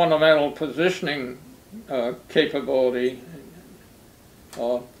that fundamental positioning capability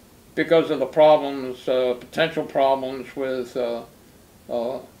because of the problems, potential problems with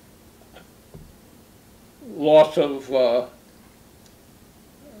loss of our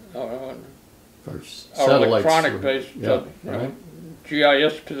electronic-based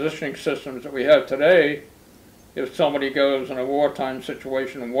GIS positioning systems that we have today. If somebody goes in a wartime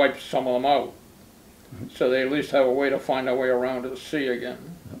situation and wipes some of them out, so they at least have a way to find their way around to the sea again.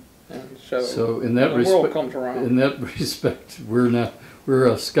 And so in that the world comes around. In that respect, we're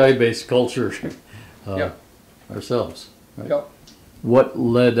a sky-based culture ourselves. Right? Yep. What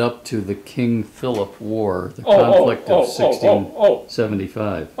led up to the King Philip War, the conflict of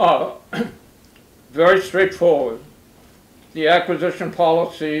 1675? Very straightforward. The acquisition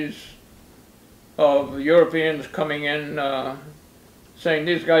policies of the Europeans coming in, saying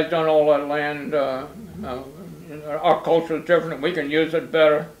these guys don't own that land, our culture is different, we can use it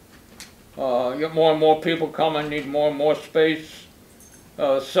better. Get more and more people coming, need more and more space.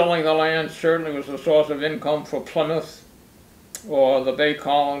 Selling the land certainly was a source of income for Plymouth or the Bay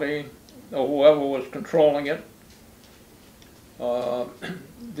Colony or whoever was controlling it.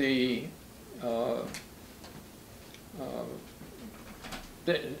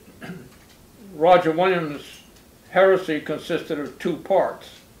 Roger Williams' heresy consisted of two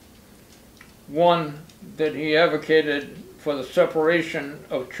parts. One, that he advocated for the separation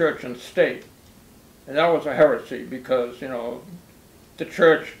of church and state. And that was a heresy because, you know, the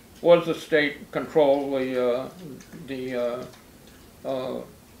church was the state, controlled the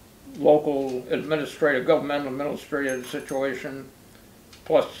local administrative, governmental administrative situation,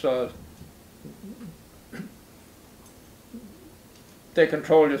 plus they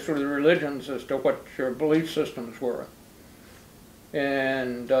controlled you through the religions as to what your belief systems were.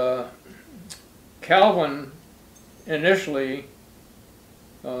 And Calvin initially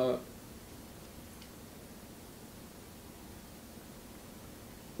was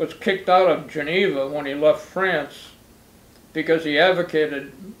kicked out of Geneva when he left France because he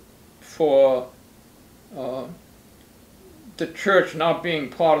advocated for the church not being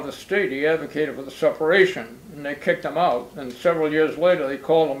part of the state. He advocated for the separation, and they kicked him out. And several years later, they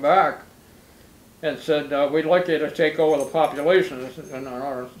called him back and said, we'd like you to take over the population, and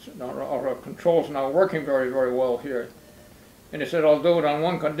our controls are not working very, very well here. And he said, I'll do it on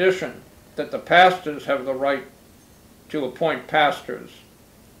one condition, that the pastors have the right to appoint pastors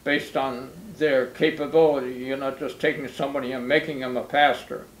based on their capability. You're not just taking somebody and making them a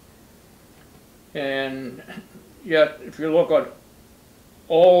pastor. And yet, if you look at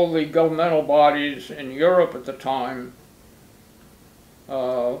all the governmental bodies in Europe at the time,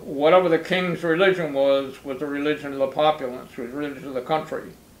 whatever the king's religion was the religion of the populace, was the religion of the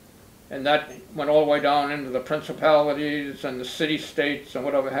country. And that went all the way down into the principalities and the city-states and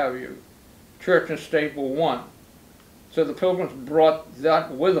whatever have you. Church and state were one. So the Pilgrims brought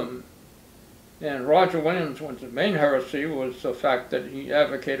that with them. And Roger Williams' main heresy was the fact that he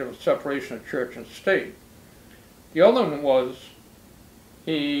advocated for separation of church and state. The other one was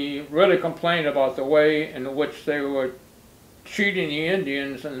he really complained about the way in which they were treating the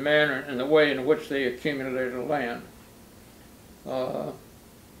Indians and the manner and the way in which they accumulated land.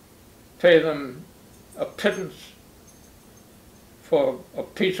 Pay them a pittance for a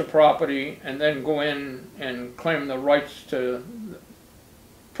piece of property and then go in and claim the rights to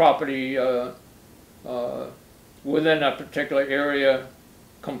property within that particular area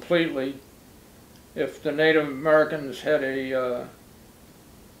completely. If the Native Americans had a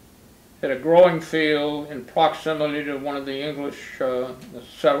growing field in proximity to one of the English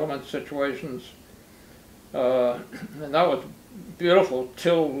settlement situations, and that was beautiful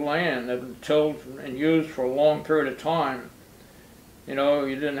tilled land that had been tilled and used for a long period of time. You know,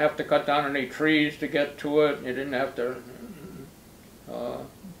 you didn't have to cut down any trees to get to it. You didn't have to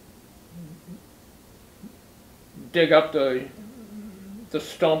dig up the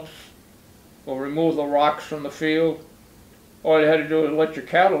stumps or remove the rocks from the field. All you had to do was let your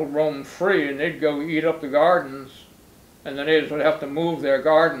cattle roam free, and they'd go eat up the gardens, and the natives would have to move their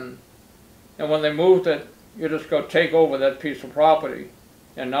garden. And when they moved it, you just go take over that piece of property,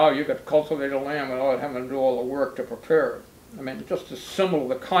 and now you could cultivate land without having to do all the work to prepare it. I mean, just a symbol of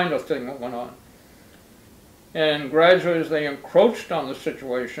the kind of thing that went on. And gradually, as they encroached on the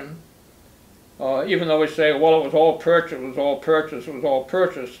situation, even though we say, well, it was all purchased, it was all purchased, it was all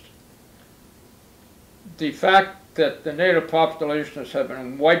purchased, the fact that the native populations had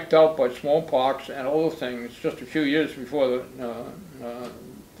been wiped out by smallpox and other things just a few years before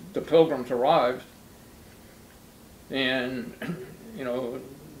the Pilgrims arrived, and you know,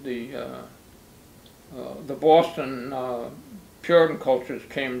 the Boston Puritan cultures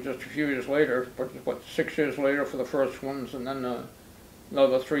came just a few years later, what, 6 years later for the first ones, and then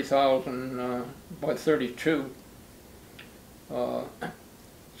another 3,000 by 32.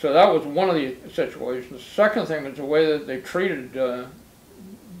 So that was one of the situations. The second thing was the way that they treated the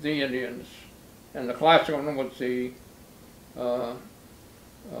Indians. And the classic one was the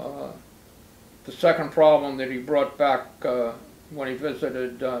second problem that he brought back when he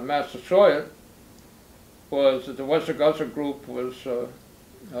visited Massasoit was that the Wessagusset group was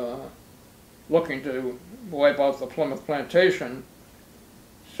looking to wipe out the Plymouth Plantation.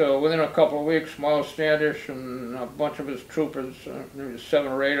 So within a couple of weeks, Miles Standish and a bunch of his troopers, there was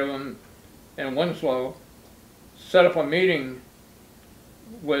 7 or 8 of them, and Winslow, set up a meeting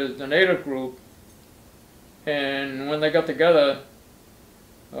with the native group. And when they got together,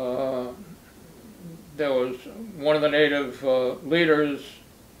 there was one of the native leaders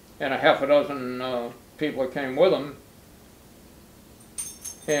and a half a dozen people that came with them,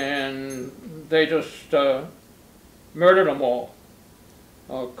 and they just murdered them all.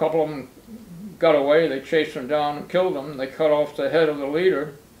 A couple of them got away. They chased them down and killed them. They cut off the head of the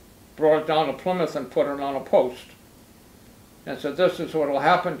leader, brought it down to Plymouth and put it on a post, and said, this is what will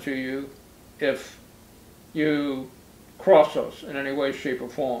happen to you if you cross us in any way, shape, or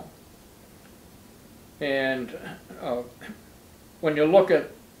form. And when you look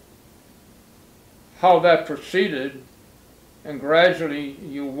at how that proceeded, and gradually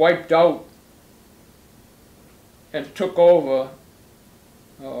you wiped out and took over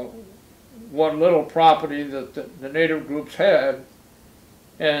what little property that the native groups had,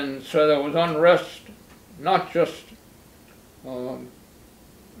 and so there was unrest, not just among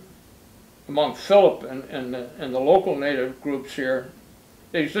Philip and the local native groups here,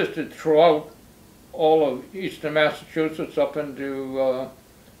 they existed throughout all of eastern Massachusetts up into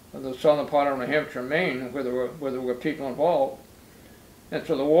the southern part of New Hampshire and Maine, where there were people involved. And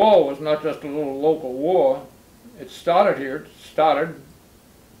so the war was not just a little local war. It started here.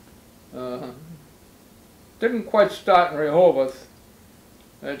 Didn't quite start in Rehoboth.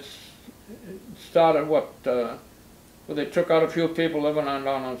 It started where they took out a few people living down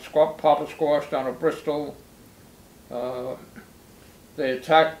on Papa Squash down at Bristol. They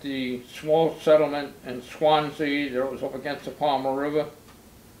attacked the small settlement in Swansea that was up against the Palmer River.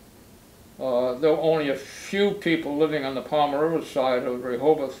 There were only a few people living on the Palmer River side of the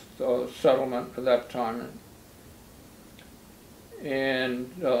Rehoboth settlement at that time. And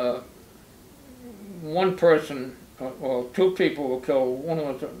one person, well, two people were killed. One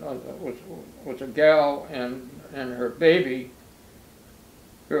was a gal and her baby.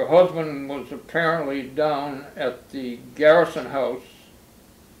 Her husband was apparently down at the Garrison House,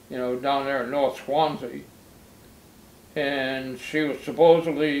 down there in North Swansea. And she was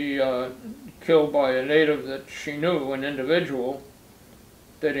supposedly killed by a native that she knew, an individual,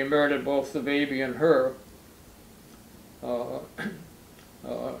 that he murdered both the baby and her. Her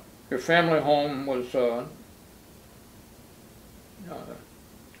family home was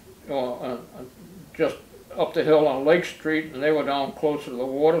just up the hill on Lake Street, and they were down closer to the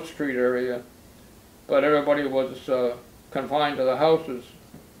Water Street area, but everybody was confined to the houses.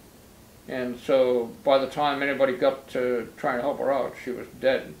 And so by the time anybody got to trying to help her out, she was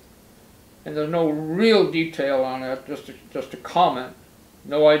dead. And there's no real detail on that, just a comment.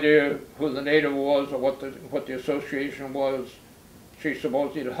 No idea who the native was or what the association was. She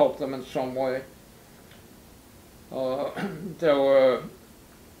supposedly had helped them in some way. There were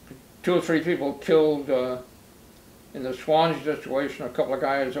 2 or 3 people killed in the Swansea situation. A couple of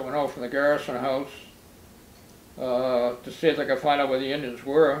guys that went out from the Garrison House to see if they could find out where the Indians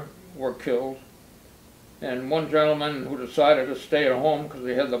were killed. And one gentleman who decided to stay at home because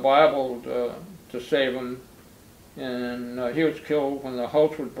he had the Bible to save him, and he was killed when the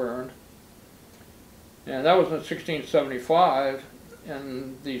house was burned. And that was in 1675,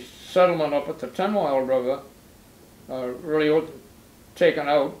 and the settlement up at the 10-Mile River really wasn't taken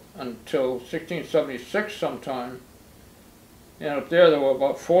out until 1676 sometime. And up there were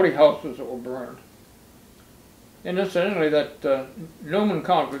about 40 houses that were burned. And incidentally, that Newman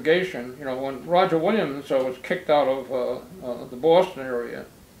congregation, when Roger Williams was kicked out of the Boston area,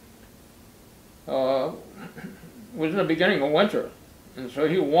 was in the beginning of winter. And so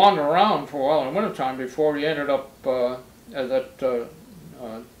he wandered around for a while in the wintertime before he ended up at that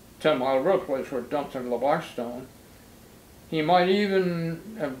 10-Mile River place where it dumped into the Blackstone. He might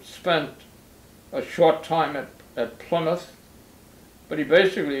even have spent a short time at Plymouth, but he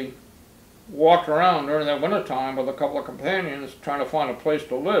basically walked around during that winter time with a couple of companions trying to find a place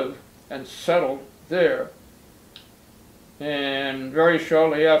to live and settled there. And very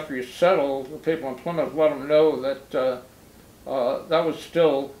shortly after he settled, the people in Plymouth let him know that that was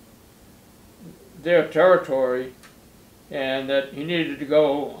still their territory and that he needed to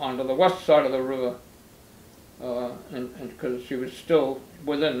go onto the west side of the river and because he was still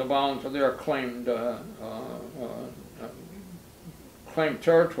within the bounds of their claimed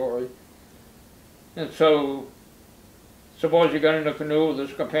territory. And so, suppose you got in a canoe with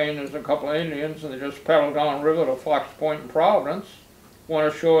his companions and a couple of Indians, and they just paddled down river to Fox Point in Providence, went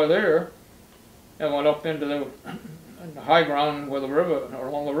ashore there, and went up into the high ground where the river, or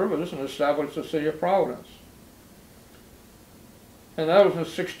along the rivers, and established the city of Providence. And that was in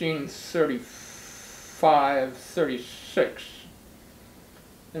 1635, 36.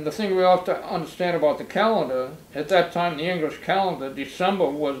 And the thing we have to understand about the calendar, at that time the English calendar, December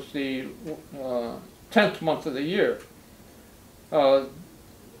was the 10th month of the year.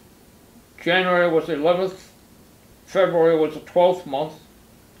 January was the 11th, February was the 12th month,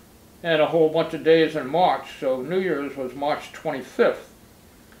 and a whole bunch of days in March, so New Year's was March 25th.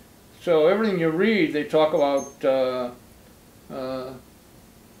 So everything you read, they talk about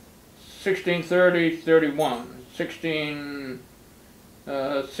 1630, 31,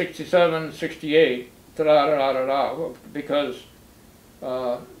 67, 68, because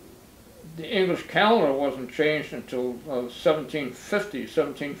the English calendar wasn't changed until 1750,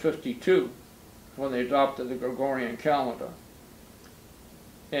 1752, when they adopted the Gregorian calendar.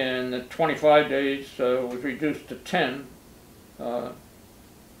 And the 25 days was reduced to 10, so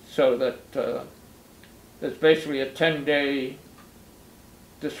that there's basically a 10-day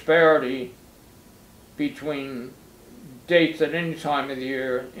disparity between dates at any time of the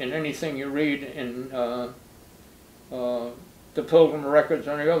year in anything you read in the Pilgrim records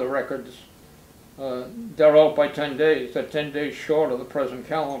or any other records they're out by 10 days. They're 10 days short of the present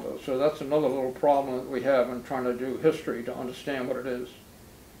calendar. So that's another little problem that we have in trying to do history to understand what it is.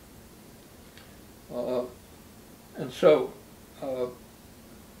 And so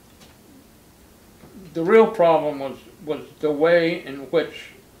the real problem was the way in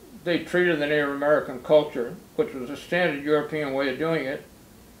which they treated the Native American culture, which was a standard European way of doing it.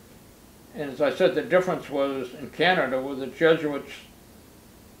 And as I said, the difference was in Canada, where the Jesuits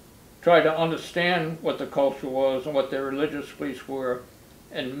tried to understand what the culture was and what their religious beliefs were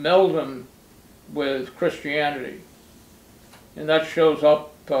and meld them with Christianity. And that shows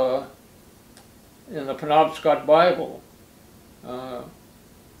up in the Penobscot Bible,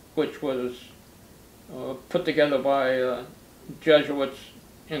 which was put together by Jesuits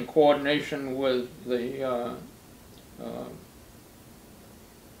in coordination with the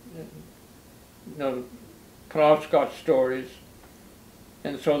Penobscot stories.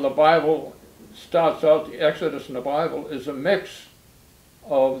 And so the Bible starts out, the Exodus in the Bible is a mix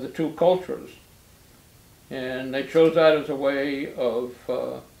of the two cultures. And they chose that as a way of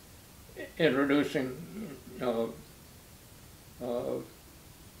introducing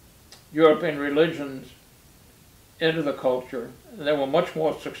European religions into the culture. And they were much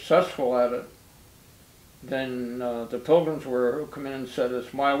more successful at it than the Pilgrims were, who come in and said,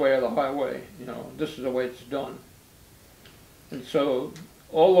 it's my way or the highway, this is the way it's done. And so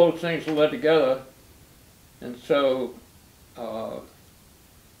all those things led together, and so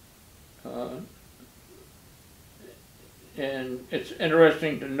and it's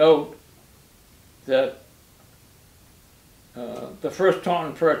interesting to note that the first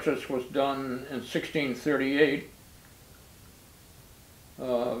Taunton Purchase was done in 1638,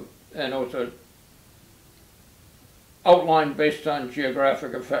 and it was an outline based on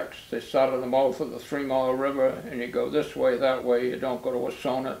geographic effects. They start at the mouth of the 3 Mile River, and you go this way, that way. You don't go to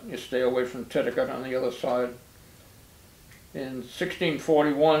Wasona. You stay away from Titicut on the other side. In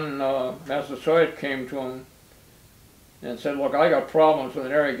 1641, Massasoit came to him and said, look, I got problems with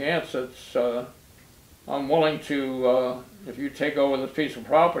the Narragansetts. I'm willing to, if you take over this piece of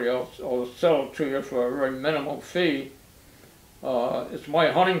property, I'll sell it to you for a very minimal fee. It's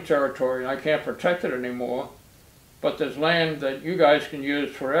my hunting territory, and I can't protect it anymore. But there's land that you guys can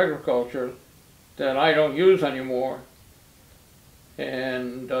use for agriculture that I don't use anymore.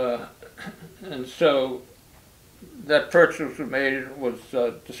 And so that purchase was made. It was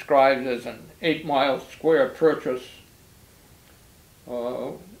described as an 8-mile square purchase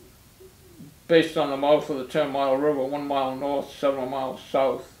based on the mouth of the 10 Mile River, 1 mile north, 7 miles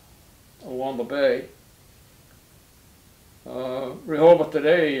south along the bay. Rehoboth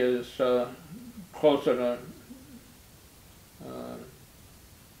today is closer to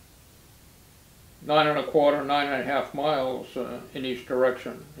 9 1/4, 9 1/2 miles in each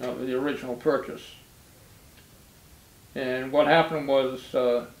direction, the original purchase. And what happened was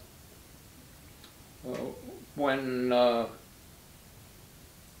when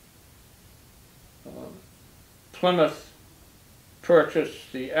Plymouth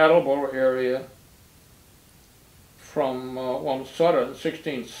purchased the Attleboro area from Wamsutta in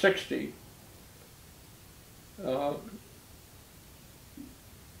 1660,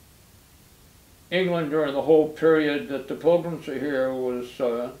 England, during the whole period that the Pilgrims were here, was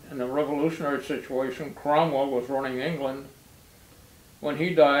in a revolutionary situation. Cromwell was running England. When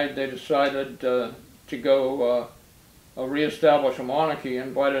he died, they decided to go re-establish a monarchy,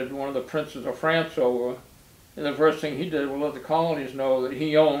 invited one of the princes of France over, and the first thing he did was let the colonies know that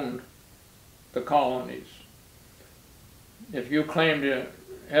he owned the colonies. If you claim to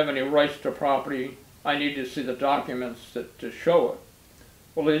have any rights to property, I need to see the documents to show it.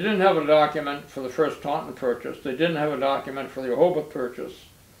 Well, they didn't have a document for the first Taunton Purchase. They didn't have a document for the Rehoboth Purchase.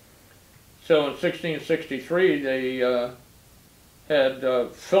 So in 1663, they had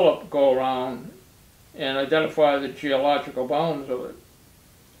Philip go around and identify the geological bounds of it.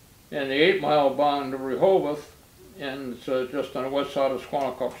 And the 8-mile bound of Rehoboth ends just on the west side of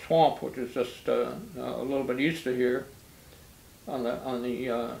Squannacook Swamp, which is just a little bit east of here, on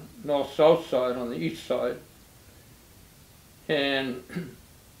the north-south side, on the east side. And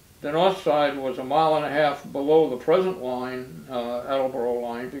the north side was 1.5 miles below the present line, Attleboro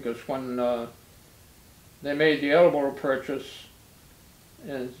line, because when they made the Attleboro Purchase,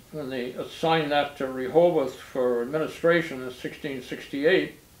 and when they assigned that to Rehoboth for administration in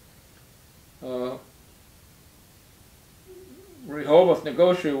 1668, Rehoboth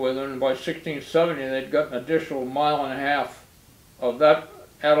negotiated with them, and by 1670 they'd got an additional 1.5 miles of that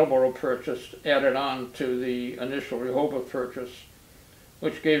Attleboro Purchase added on to the initial Rehoboth Purchase,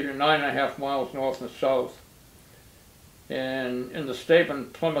 which gave you 9 1/2 miles north and south. And in the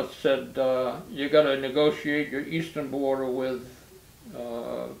statement, Plymouth said, you got to negotiate your eastern border with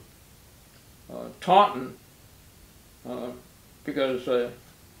Taunton, because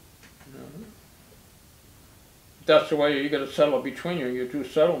that's the way you got to settle between your two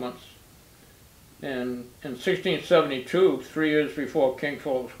settlements. And in 1672, 3 years before King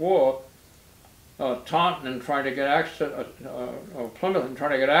Philip's War, Taunton, in trying to get access, or Plymouth, in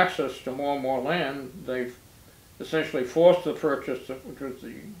trying to get access to more and more land, they've essentially forced the purchase, which was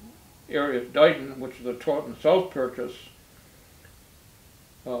the area of Dighton, which is the Taunton South Purchase.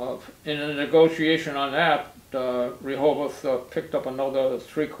 In a negotiation on that, Rehoboth picked up another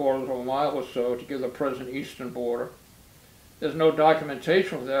 3/4 of a mile or so to give the present eastern border. There's no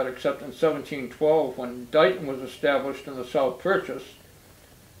documentation of that except in 1712, when Dighton was established in the South Purchase.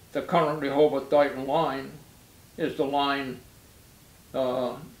 The current Rehoboth-Dighton line is the line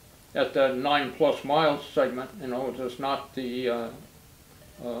at the 9+ miles segment. You know, it's not the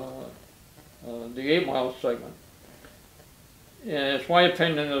 8-mile segment. And it's my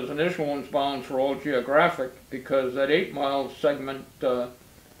opinion there's an influence bound for all geographic, because that 8-mile segment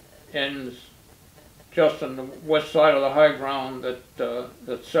ends just on the west side of the high ground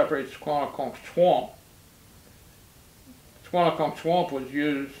that separates Squannaconk Swamp. Squannaconk Swamp was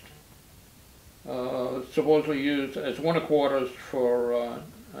used, supposedly used as winter quarters for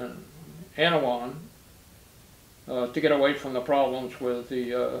Anawan, to get away from the problems with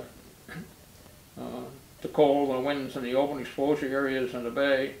the cold and winds in the open exposure areas in the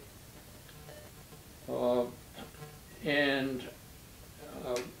bay.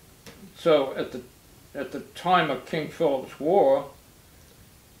 So at the time of King Philip's War,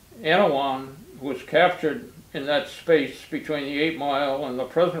 Anawan was captured in that space between the 8-mile and the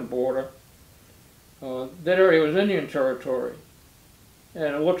present border. That area was Indian territory,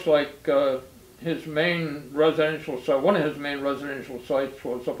 and it looks like his main residential site, one of his main residential sites,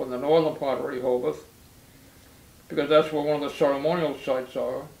 was up in the northern part of Rehoboth, because that's where one of the ceremonial sites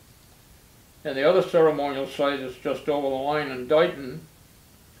are. And the other ceremonial site is just over the line in Dighton,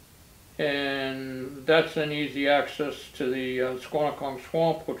 and that's an easy access to the Squannaconk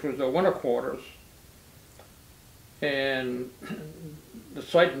Swamp, which was their winter quarters. And the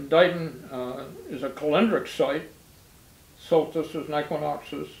site in Dighton is a calendric site, solstices and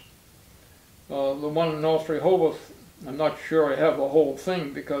equinoxes. The one in North Rehoboth, I'm not sure I have the whole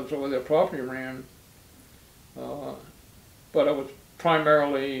thing because of where their property ran, but it was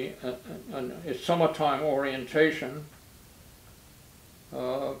primarily a summertime orientation,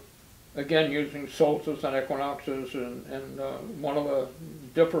 again using solstices and equinoxes and one of the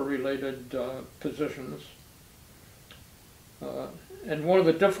Dipper-related positions. And one of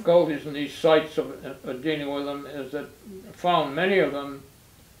the difficulties in these sites of dealing with them is that I found many of them,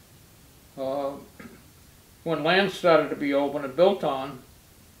 when land started to be open and built on,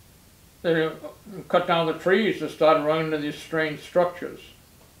 they cut down the trees and started running into these strange structures.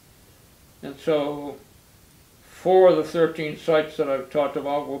 And so 4 of the 13 sites that I've talked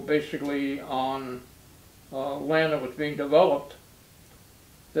about were basically on land that was being developed,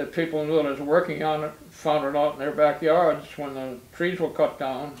 that people knew that I was working on it, found it out in their backyards when the trees were cut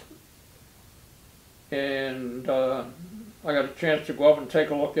down. And I got a chance to go up and take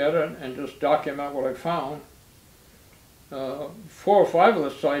a look at it and just document what I found. 4 or 5 of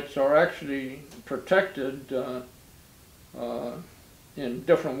the sites are actually protected in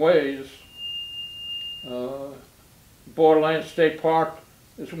different ways. Borderland State Park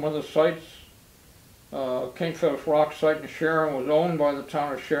is one of the sites. King Philip's Rock site in Sharon was owned by the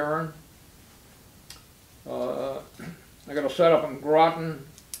town of Sharon. I got a set up in Groton.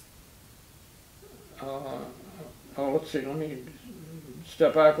 Let's see, let me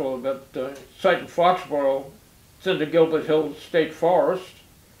step back a little bit. Site in Foxborough, it's in the Gilbert Hills State Forest,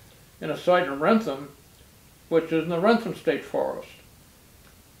 and a site in Rentham, which is in the Rentham State Forest.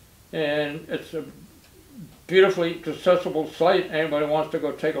 And it's a beautifully accessible site. Anybody wants to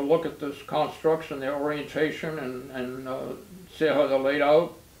go take a look at this construction, their orientation, and see how they're laid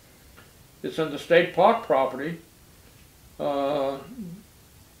out. It's in the state park property, and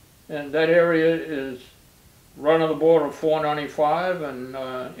that area is right on the border of 495 and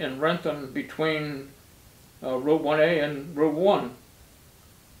in Rentham between Route 1A and Route 1.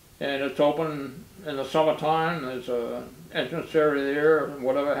 And it's open in the summertime. There's an entrance area there and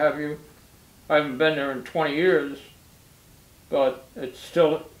whatever have you. I haven't been there in 20 years, but it's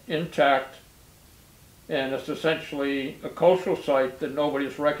still intact, and it's essentially a cultural site that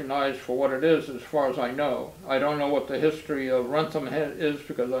nobody's recognized for what it is as far as I know. I don't know what the history of Rentham is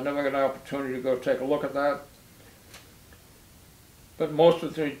because I never got an opportunity to go take a look at that. but most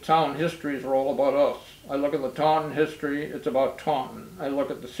of the town histories are all about us. I look at the Taunton history, it's about Taunton. I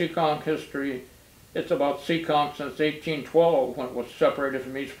look at the Seekonk history, it's about Seekonk since 1812, when it was separated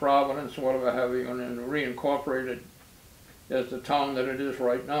from East Providence and whatever have you, and then reincorporated as the town that it is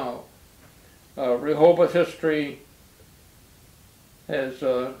right now. Rehoboth history has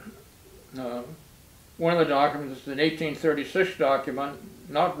one of the documents is an 1836 document,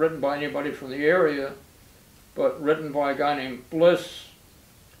 not written by anybody from the area, but written by a guy named Bliss,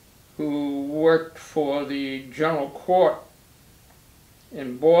 who worked for the General Court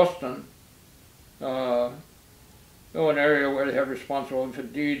in Boston, an area where they have responsibility for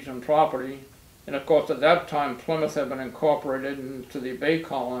deeds and property. And of course, at that time, Plymouth had been incorporated into the Bay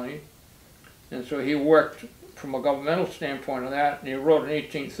Colony, and so he worked from a governmental standpoint on that, and he wrote in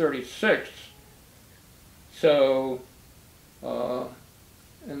 1836. So,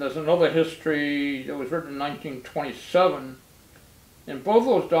 and there's another history that was written in 1927, and both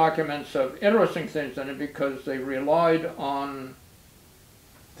those documents have interesting things in it because they relied on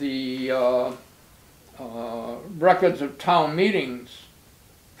the records of town meetings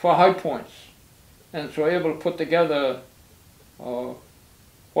for high points, and so able to put together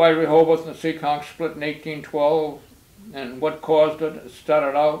why Rehoboth and Seekonk split in 1812 and what caused it. It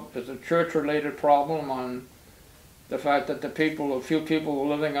started out as a church-related problem on the fact that the people, a few people were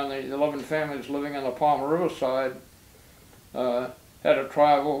living on the 11 families living on the Palmer River side, had to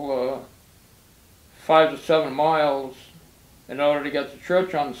travel 5 to 7 miles in order to get to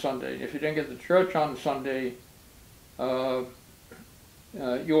church on Sunday. If you didn't get to church on Sunday, you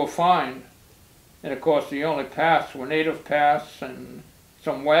were fined. And of course, the only paths were native paths and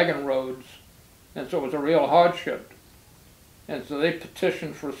some wagon roads, and so it was a real hardship. And so they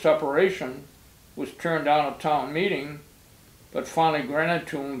petitioned for separation, was turned down at town meeting, but finally granted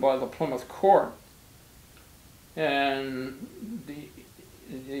to them by the Plymouth court. And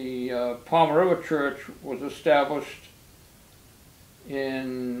the Palmer River Church was established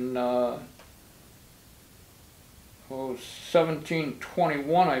in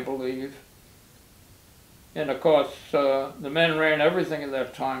 1721, I believe. And of course, the men ran everything at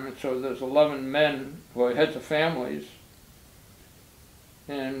that time, and so there's 11 men who are heads of families.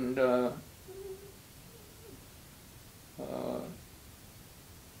 And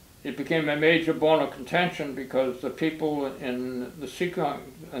it became a major bone of contention because the people in the Seekonk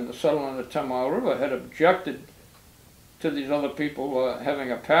and the settlement of the 10 Mile River had objected to these other people having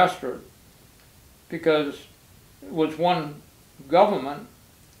a pastorate because it was one government,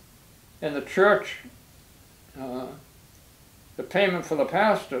 and the church, the payment for the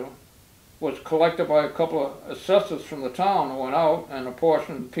pastor was collected by a couple of assessors from the town who went out and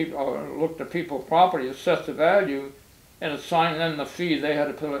apportioned people, looked at people's property, assessed the value, and assigned them the fee they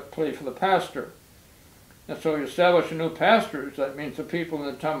had to pay for the pastor. And so you establish a new pastors, that means the people in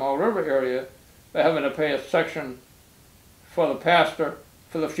the 10 Mile River area are having to pay a section for the pastor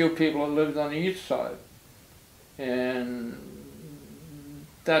for the few people that lived on the east side. And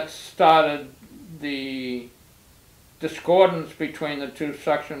that started the discordance between the two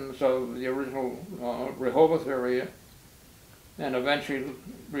sections of the original Rehoboth area, and eventually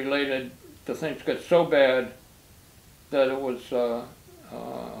related to things got so bad that it was a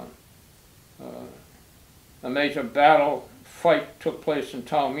major battle fight took place in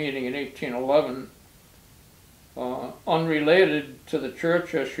town meeting in 1811, unrelated to the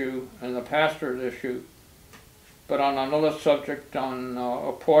church issue and the pastorate issue, but on another subject, on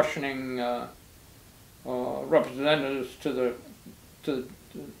apportioning representatives to the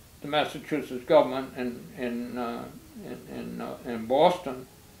Massachusetts government in Boston.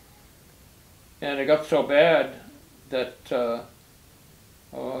 And it got so bad that there's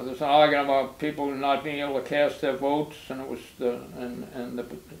an argument about people not being able to cast their votes, and it was and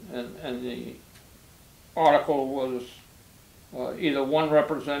the article was either one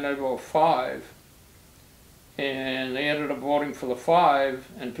representative or 5, and they ended up voting for the 5,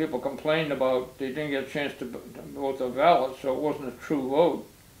 and people complained about they didn't get a chance to vote the ballot, so it wasn't a true vote.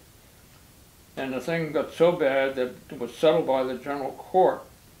 And the thing got so bad that it was settled by the General Court,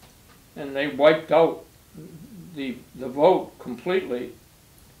 and they wiped out the vote completely.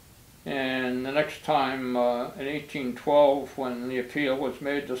 And the next time, in 1812, when the appeal was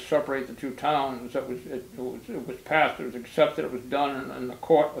made to separate the two towns, it was passed, it was accepted, it was done, and the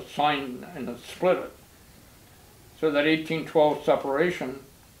court assigned and split it. So that 1812 separation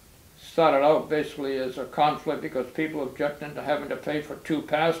started out basically as a conflict because people objected to having to pay for 2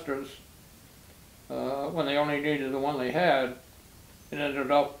 pastors when they only needed the one they had. It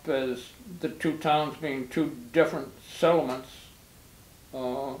ended up as the 2 towns being 2 different settlements,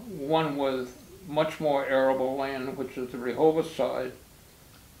 one with much more arable land, which is the Rehoboth side,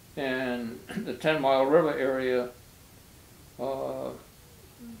 and the 10 Mile River area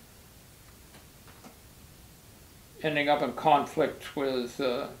ending up in conflict with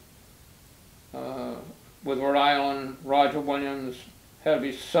Rhode Island. Roger Williams had to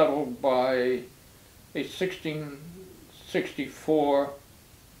be settled by a 1664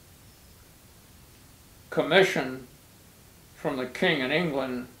 commission from the king in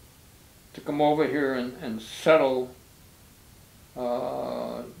England to come over here and settle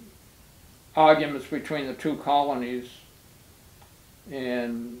arguments between the two colonies.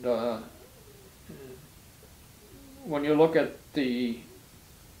 And when you look at the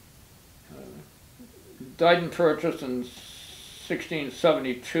Dighton Purchase in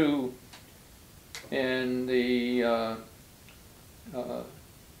 1672 and the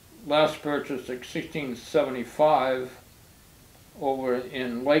last purchase in 1675 over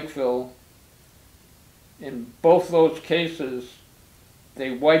in Lakeville, in both those cases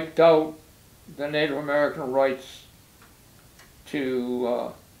they wiped out the Native American rights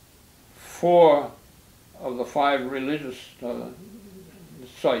to 4 of the 5 religious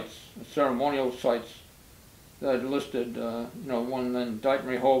sites, ceremonial sites that I'd listed, one in Dighton,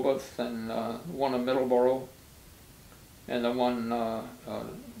 Rehoboth, and one in Middleborough, and the one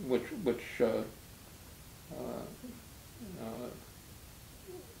which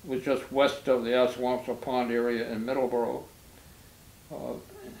was just west of the Assawamsett Pond area in Middleborough.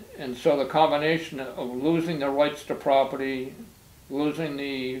 And so the combination of losing their rights to property, losing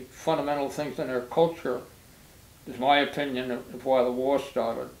the fundamental things in their culture, is my opinion of why the war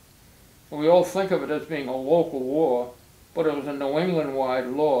started. And we all think of it as being a local war, but it was a New England-wide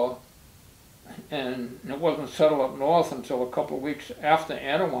law, and it wasn't settled up north until a couple of weeks after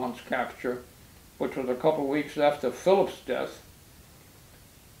Anawan's capture, which was a couple of weeks after Philip's death.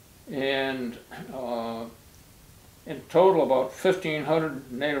 And in total, about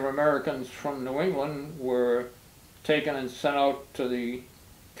 1,500 Native Americans from New England were taken and sent out to the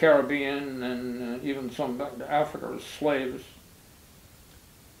Caribbean and even some back to Africa as slaves.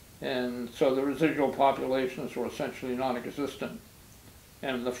 And so the residual populations were essentially non-existent.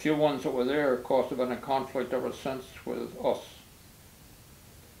 And the few ones that were there, of course, have been in conflict ever since with us.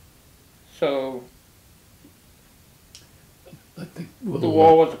 So I think the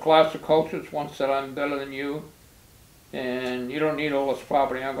war was a clash of cultures. One said, I'm better than you, and you don't need all this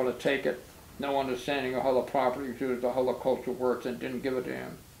property, I'm going to take it. No understanding of how the property is used or how the culture works, and didn't give a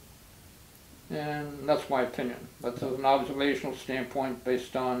damn. And that's my opinion. That's an observational standpoint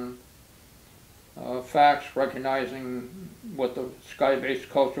based on facts, recognizing what the sky-based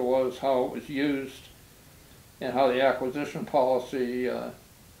culture was, how it was used, and how the acquisition policy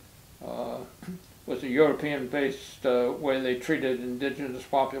was a European-based way they treated indigenous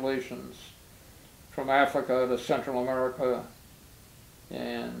populations from Africa to Central America,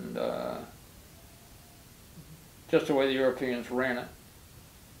 and just the way the Europeans ran it.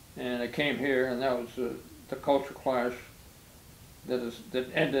 And it came here, and that was the culture clash that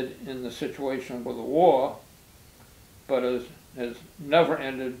ended in the situation with the war, but has never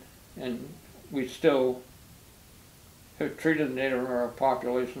ended, and we still have treated the Native American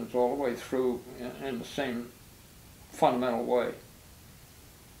populations all the way through in the same fundamental way.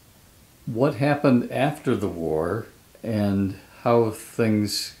 What happened after the war, and how have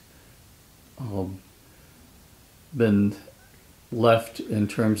things been left in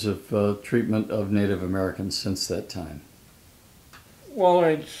terms of treatment of Native Americans since that time? Well,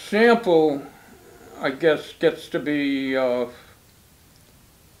 an example, I guess, gets to be one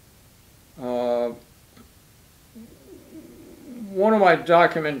of my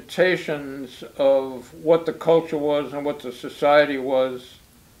documentations of what the culture was and what the society was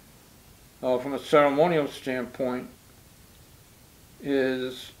from a ceremonial standpoint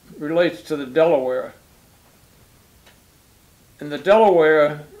relates to the Delaware. In the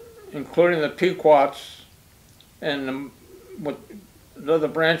Delaware, including the Pequots and another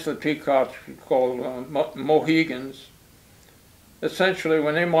branch of the Pequots called Mohegans, essentially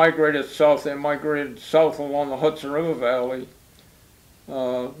when they migrated south along the Hudson River Valley.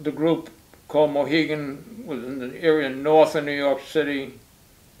 The group called Mohegan was in the area north of New York City.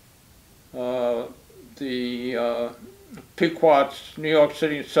 The Pequots, New York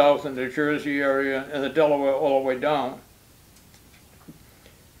City south and the Jersey area, and the Delaware all the way down.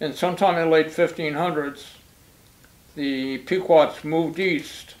 And sometime in the late 1500s, the Pequots moved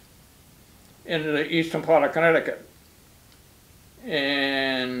east into the eastern part of Connecticut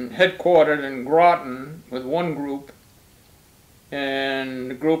and headquartered in Groton with one group,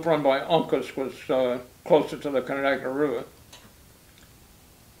 and the group run by Uncas was closer to the Connecticut River.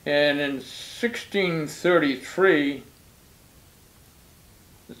 And in 1633,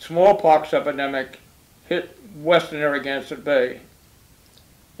 the smallpox epidemic hit western Narragansett Bay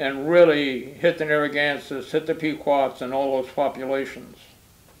and really hit the Narragansetts, hit the Pequots, and all those populations.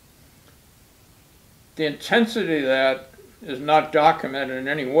 The intensity of that is not documented in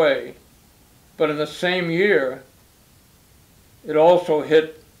any way, but in the same year, it also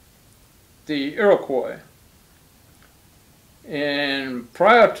hit the Iroquois. And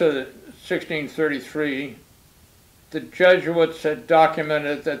prior to 1633, the Jesuits had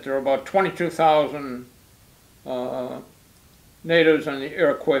documented that there were about 22,000 natives in the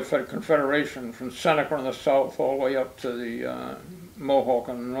Iroquois Confederation, from Seneca in the south all the way up to the Mohawk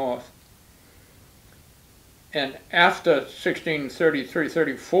in the north. And after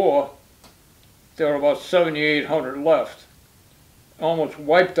 1633-34, there were about 7,800 left. Almost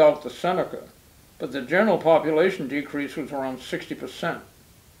wiped out the Seneca, but the general population decrease was around 60%.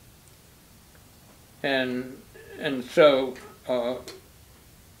 And so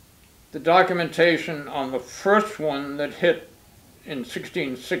the documentation on the first one that hit in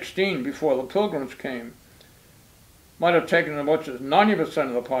 1616, before the Pilgrims came, might have taken as much as 90%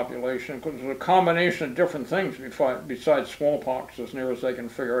 of the population, because it was a combination of different things besides smallpox, as near as they can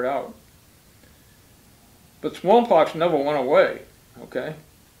figure it out. But smallpox never went away, okay?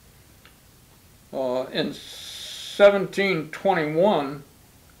 In 1721,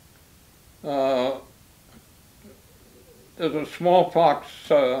 there was a smallpox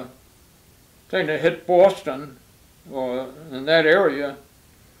thing that hit Boston, or in that area,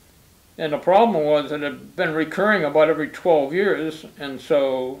 and the problem was that it had been recurring about every 12 years, and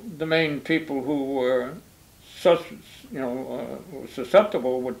so the main people who were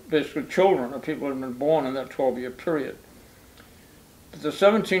susceptible were basically children, or people who had been born in that 12-year period. But the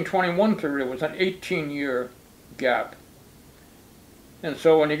 1721 period was an 18-year gap. And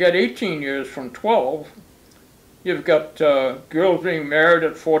so when you get 18 years from 12, you've got girls being married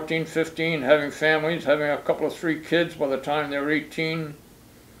at 14, 15, having families, having a couple of 3 kids by the time they're 18.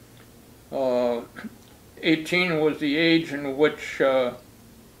 18 was the age in which a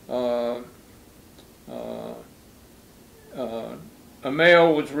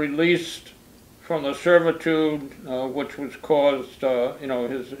male was released from the servitude, which was caused,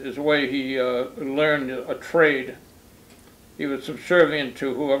 his way he learned a trade. He was subservient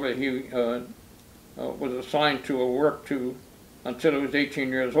to whoever he was assigned to or worked to until he was 18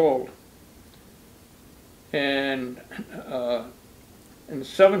 years old. And in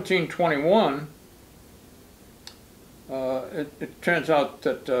 1721, it turns out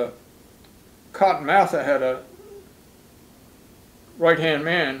that Cotton Mather had a right-hand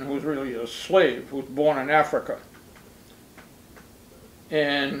man who was really a slave, who was born in Africa.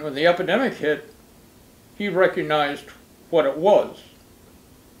 And when the epidemic hit, he recognized what it was.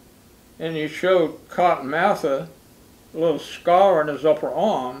 And he showed Cotton Mather a little scar on his upper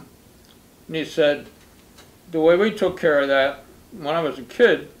arm, and he said, the way we took care of that when I was a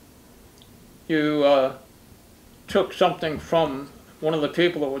kid, you took something from one of the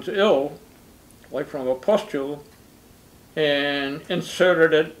people that was ill, like from a pustule, and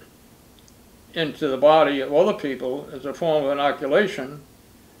inserted it into the body of other people as a form of inoculation.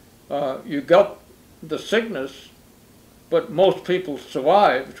 You got the sickness, but most people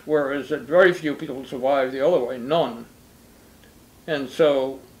survived, whereas very few people survived the other way, none. And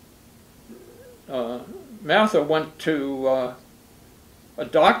so Mather went to a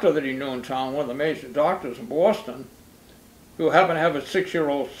doctor that he knew in town, one of the major doctors in Boston, who happened to have a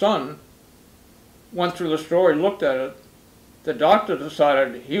 6-year-old son, went through the story, looked at it. The doctor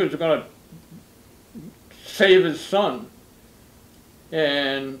decided he was going to save his son.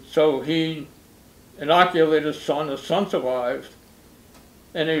 And so he inoculated his son survived,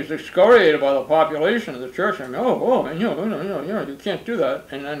 and he was excoriated by the population of the church. And you can't do that.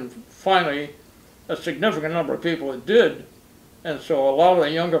 And then finally, a significant number of people it did, and so a lot of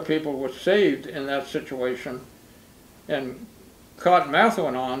the younger people were saved in that situation. And Cotton Mather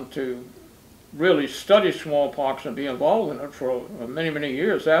went on to really study smallpox and be involved in it for many, many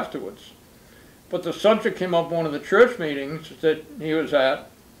years afterwards. But the subject came up in one of the church meetings that he was at,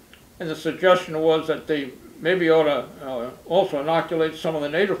 and the suggestion was that they maybe ought to also inoculate some of the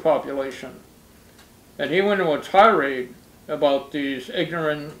native population. And he went into a tirade about these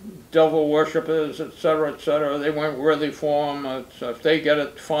ignorant devil worshippers, etc., etc. They weren't worthy for them. If they get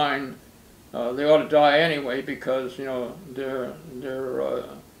it, fine. They ought to die anyway because, they're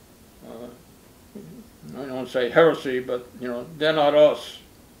I don't want to say heresy, but, they're not us.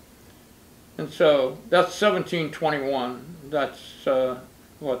 And so that's 1721. That's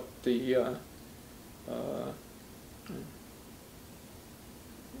what the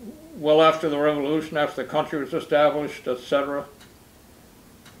well after the Revolution, after the country was established, etc.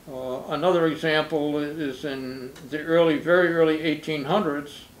 Another example is in the very early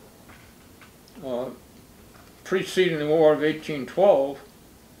 1800s, preceding the War of 1812,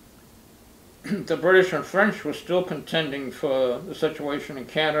 the British and French were still contending for the situation in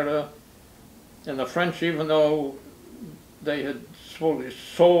Canada, and the French, even though they had supposedly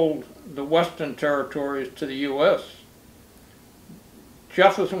sold the Western territories to the U.S.,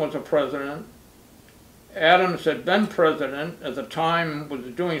 Jefferson was the president. Adams had been president at the time, was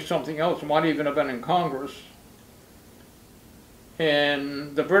doing something else, might even have been in Congress.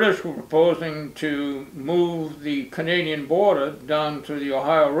 And the British were proposing to move the Canadian border down to the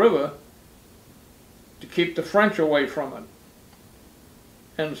Ohio River to keep the French away from it.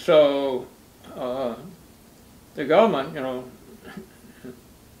 And so the government,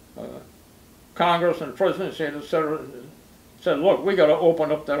 Congress and the presidency, etc., said, look, we got to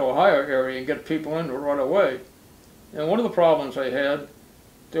open up that Ohio area and get people into it right away. And one of the problems they had,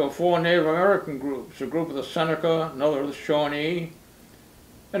 there were 4 Native American groups, a group of the Seneca, another of the Shawnee,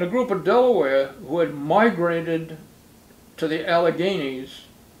 and a group of Delaware who had migrated to the Alleghenies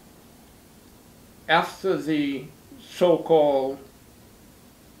after the so-called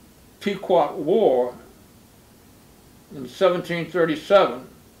Pequot War in 1737.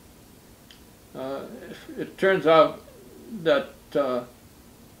 It turns out that a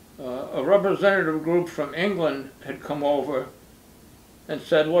representative group from England had come over and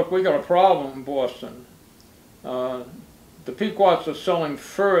said, look, we got a problem in Boston. The Pequots are selling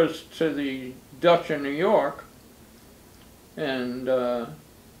furs to the Dutch in New York, and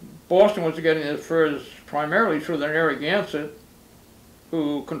Boston was getting their furs primarily through the Narragansett,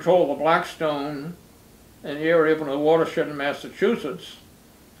 who control the Blackstone and the area up in the watershed in Massachusetts.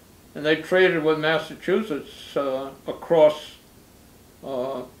 And they traded with Massachusetts across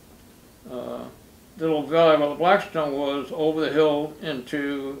the little valley where the Blackstone was, over the hill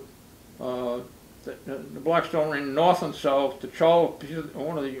into the Blackstone ran north and south. The Charles,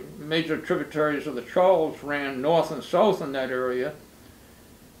 one of the major tributaries of the Charles, ran north and south in that area.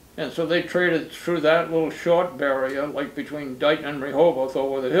 And so they traded through that little short barrier, like between Dighton and Rehoboth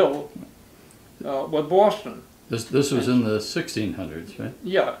over the hill, with Boston. This was in the 1600s, right?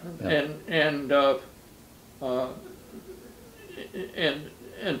 Yeah, yeah.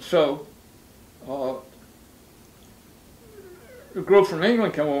 And so a group from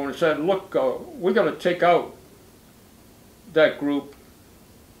England came over and said, look, we got to take out that group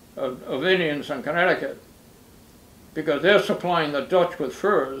of Indians in Connecticut because they're supplying the Dutch with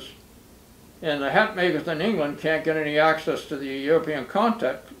furs, and the hat makers in England can't get any access to the European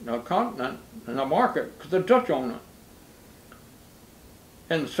continent in the market because the Dutch own it.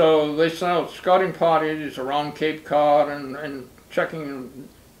 And so they sent out scouting parties around Cape Cod and checking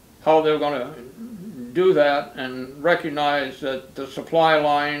how they were going to do that, and recognized that the supply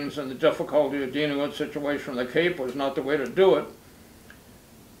lines and the difficulty of dealing with the situation on the Cape was not the way to do it.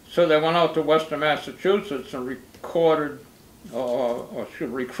 So they went out to western Massachusetts and recruited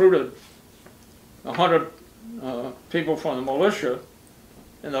 100 people from the militia,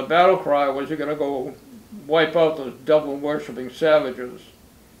 and the battle cry was, you're going to go wipe out those devil-worshipping savages.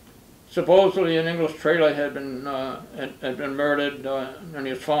 Supposedly an English trader had been murdered, and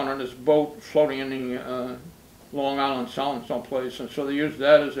he was found on his boat floating in the Long Island Sound someplace, and so they used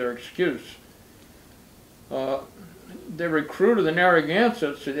that as their excuse. They recruited the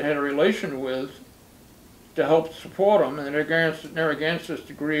Narragansetts that they had a relation with to help support them, and the Narragansetts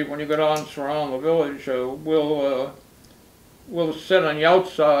agreed, when you go down and surround the village, we'll sit on the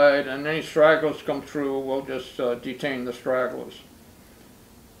outside, and any stragglers come through, we'll just detain the stragglers.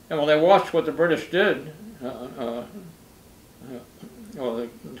 And when they watched what the British did, or the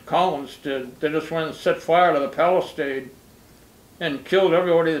colonists did, they just went and set fire to the palisade and killed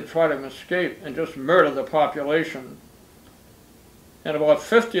everybody that tried to escape and just murdered the population. And about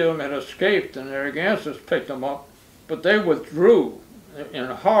 50 of them had escaped, and the Narragansetts picked them up, but they withdrew in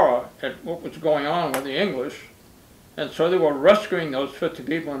horror at what was going on with the English, and so they were rescuing those 50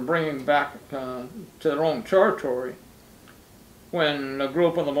 people and bringing them back to their own territory. When a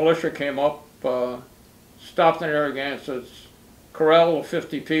group of the militia came up, stopped the Narragansetts, corralled the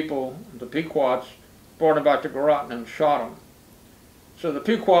 50 people, the Pequots, brought them back to Groton and shot them. So the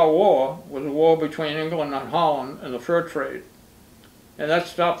Pequot War was a war between England and Holland and the fur trade. And that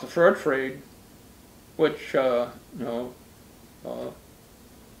stopped the fur trade, which helped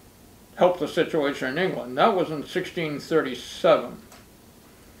the situation in England. That was in 1637.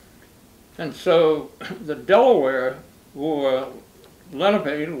 And so the Delaware, who were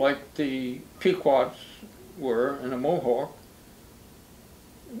Lenape, like the Pequots were, and the Mohawk,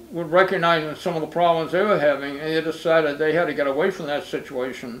 were recognizing some of the problems they were having, and they decided they had to get away from that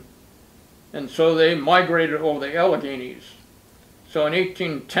situation. And so they migrated over the Alleghenies. So in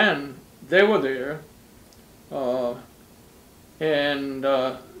 1810, they were there. So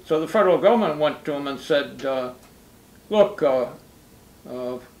the federal government went to them and said, look,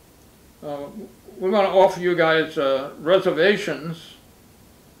 we're going to offer you guys reservations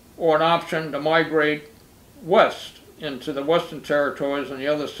or an option to migrate west into the western territories on the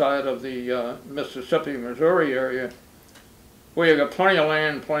other side of the Mississippi, Missouri area, where you got plenty of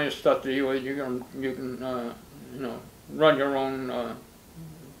land, plenty of stuff to do with. You can you know, run your own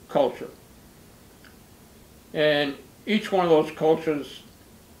culture. And each one of those cultures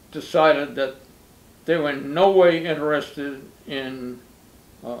decided that they were in no way interested in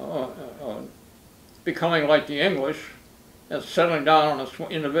becoming like the English and settling down on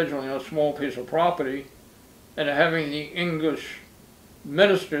individually on a small piece of property, and having the English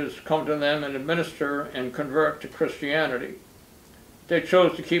ministers come to them and administer and convert to Christianity. They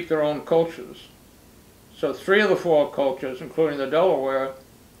chose to keep their own cultures. So 3 of the 4 cultures, including the Delaware,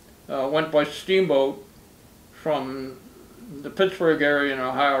 went by steamboat from the Pittsburgh area in the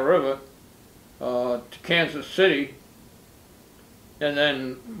Ohio River to Kansas City, and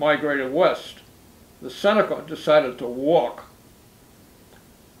then migrated west. The Seneca decided to walk.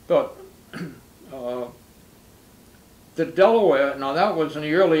 But the Delaware, now that was in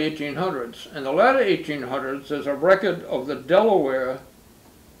the early 1800s. In the latter 1800s, there's a record of the Delaware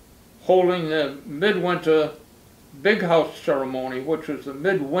holding the midwinter big house ceremony, which was the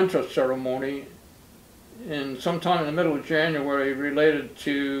midwinter ceremony, in sometime in the middle of January, related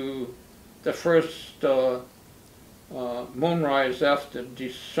to the first moonrise after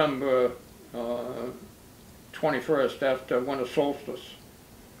December 21st, after winter solstice.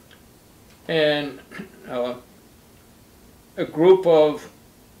 And a group of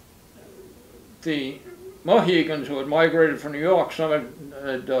the Mohegans who had migrated from New York, some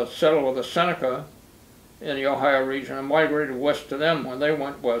had settled with the Seneca in the Ohio region and migrated west to them when they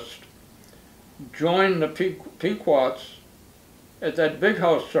went west, joined the Pequots at that big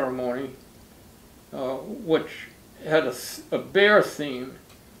house ceremony, which had a bear theme.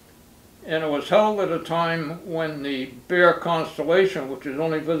 And it was held at a time when the Bear constellation, which is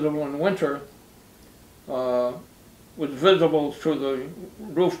only visible in winter, was visible through the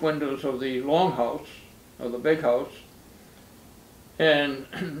roof windows of the longhouse, of the big house. And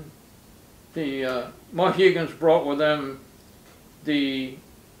the Mohegans brought with them the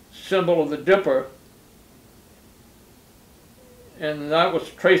symbol of the Dipper, and that was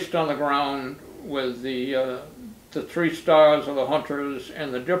traced on the ground with the 3 stars of the hunters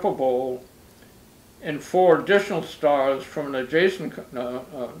and the Dipper bowl, and 4 additional stars from an adjacent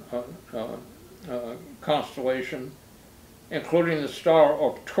constellation, including the star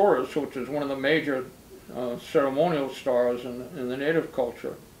Arcturus, which is one of the major ceremonial stars in the native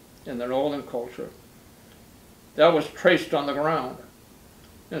culture, in the northern culture. That was traced on the ground.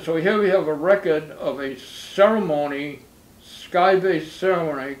 And so here we have a record of a ceremony, sky-based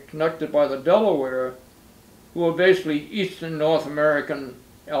ceremony, conducted by the Delaware, who were basically Eastern North American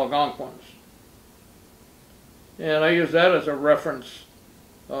Algonquins. And I use that as a reference,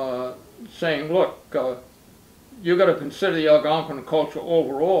 saying, look, you've got to consider the Algonquin culture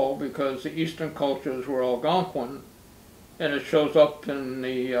overall, because the Eastern cultures were Algonquin, and it shows up in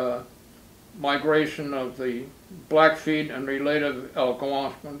the migration of the Blackfeet and related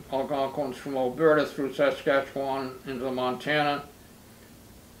Algonquins from Alberta through Saskatchewan into Montana,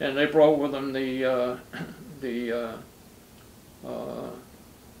 and they brought with them the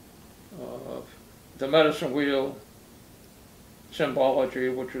medicine wheel symbology,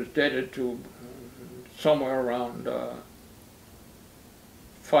 which was dated to somewhere around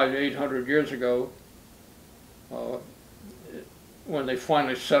 500 to 800 years ago, when they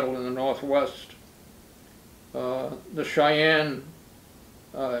finally settled in the Northwest. The Cheyenne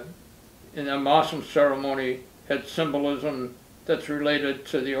in the Mossam ceremony had symbolism that's related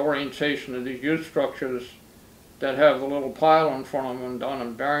to the orientation of these youth structures that have the little pile in front of them down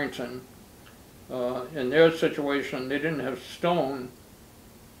in Barrington. In their situation, they didn't have stone,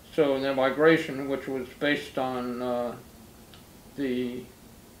 so in their migration, which was based on the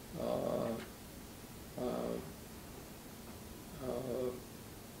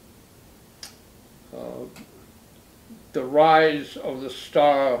rise of the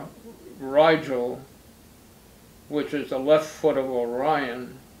star Rigel, which is the left foot of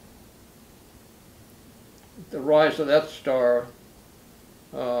Orion. The rise of that star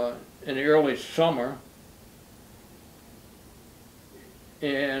in the early summer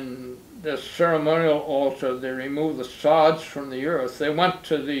in this ceremonial altar, they removed the sods from the earth. They went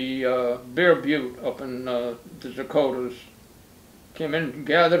to the Bear Butte up in the Dakotas, came in,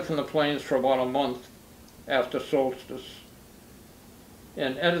 gathered from the plains for about a month after solstice,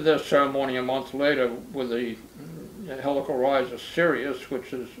 and ended their ceremony a month later with the helical rise of Sirius,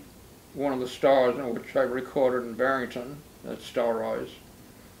 which is one of the stars in which I recorded in Barrington, that star rise.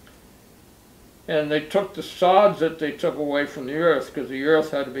 And they took the sods that they took away from the earth, because the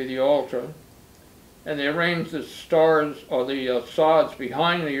earth had to be the altar, and they arranged the stars, or the sods,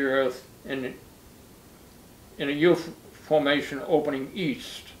 behind the earth in a U formation opening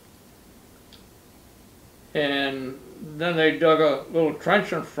east. And then they dug a little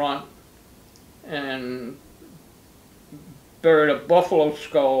trench in front and buried a buffalo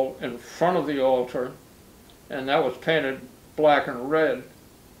skull in front of the altar, and that was painted black and red.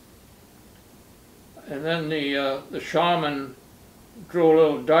 And then the shaman drew a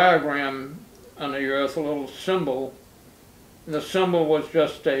little diagram on the earth, a little symbol, and the symbol was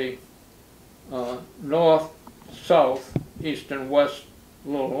just a north, south, east, and west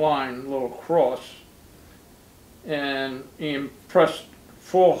little line, little cross. And he impressed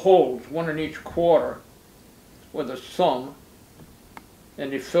 4 holes, one in each quarter, with a thumb,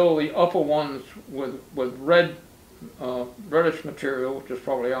 and he filled the upper ones with red, reddish material, which is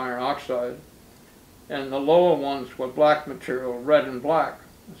probably iron oxide, and the lower ones were black material, red and black.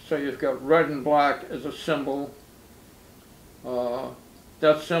 So you've got red and black as a symbol.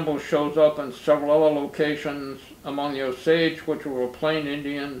 That symbol shows up in several other locations among the Osage, which were a plain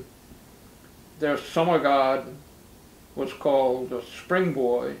Indian. Their summer god was called Spring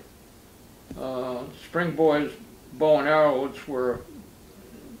Boy. Spring Boy's bow and arrows were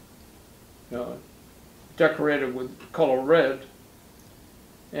decorated with color red,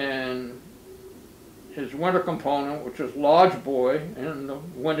 and his winter component, which is Lodge Boy, in the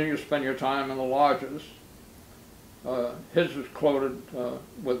winter you spend your time in the lodges, his is clothed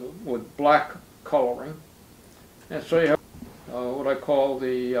with black coloring. And so you have what I call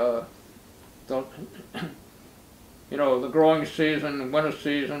the you know, the growing season, the winter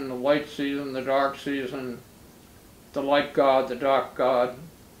season, the light season, the dark season, the light god, the dark god.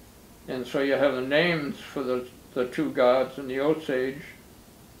 And so you have the names for the 2 gods in the Osage.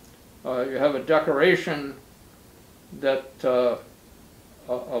 You have a decoration that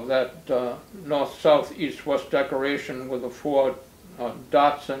of that north, south, east, west decoration with the 4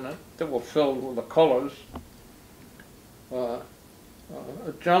 dots in it that were filled with the colors. A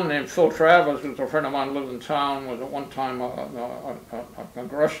gentleman named Phil Travers, who's a friend of mine, lived in town, was at one time a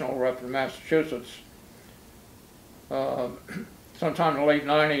congressional rep in Massachusetts. Sometime in the late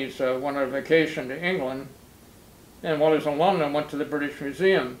 90s, went on a vacation to England, and while he was in London, went to the British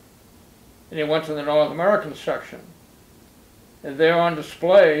Museum, and he went to the North American section. And there on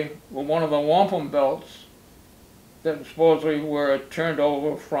display were one of the wampum belts that supposedly were turned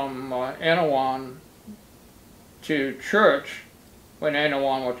over from Anawan to Church when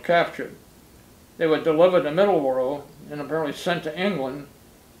Anawan was captured. They were delivered to Middle World and apparently sent to England,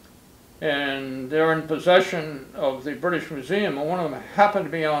 and they're in possession of the British Museum, and one of them happened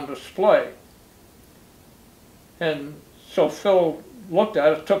to be on display. And so Phil looked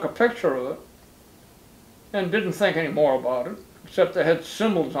at it, took a picture of it, and didn't think any more about it, except they had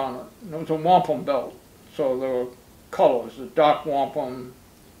symbols on it. And it was a wampum belt, so there were colors, the dark wampum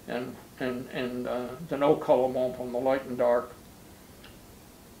and the no-color wampum, the light and dark.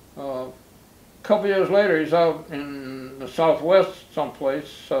 A couple years later, he's out in the southwest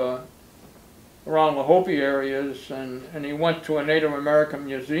someplace, around the Hopi areas, and he went to a Native American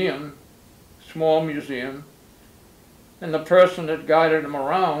museum, small museum, and the person that guided him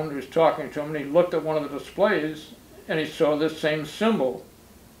around was talking to him, and he looked at one of the displays, and he saw this same symbol.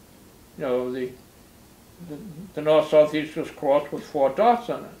 You know, the north, south, east was crossed with 4 dots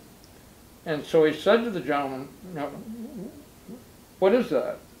on it. And so he said to the gentleman, you know, what is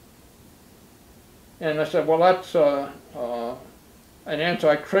that? And I said, well, that's an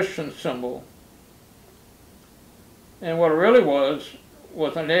anti-Christian symbol. And what it really was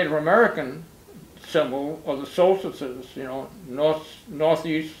a Native American symbol of the solstices, you know, north,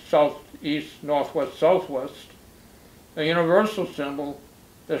 northeast, southeast, northwest, southwest, a universal symbol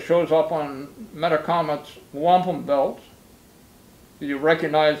that shows up on Metacomet's wampum belt. You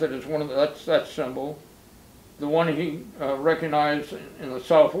recognize it as one of that symbol. The one he recognized in the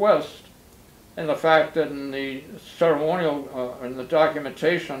southwest, and the fact that in the ceremonial, in the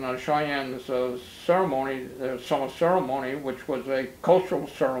documentation on Cheyenne's ceremony, the summer ceremony, which was a cultural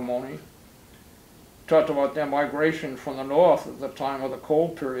ceremony, talked about their migration from the north at the time of the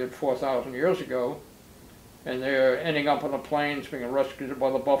cold period 4,000 years ago, and they're ending up on the plains being rescued by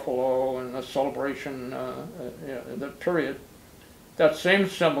the buffalo and the celebration, the period. That same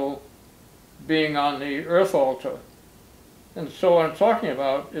symbol being on the earth altar. And so what I'm talking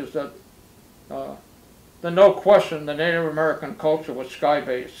about is that no question the Native American culture was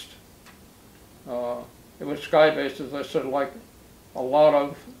sky-based. It was sky-based, as I said, like a lot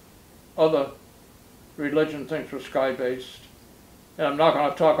of other religion things were sky-based. And I'm not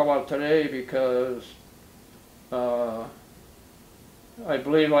going to talk about it today because I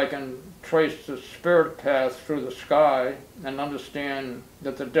believe I can trace the spirit path through the sky and understand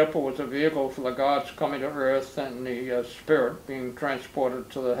that the Dipper was a vehicle for the gods coming to earth and the spirit being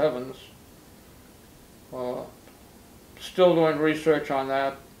transported to the heavens. Still doing research on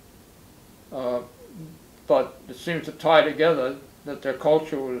that, but it seems to tie together that their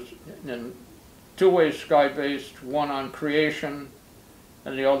culture was in two ways sky-based, one on creation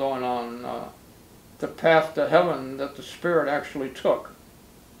and the other one on the path to heaven that the spirit actually took.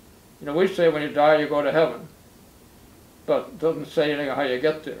 You know, we say when you die you go to heaven, but it doesn't say anything how you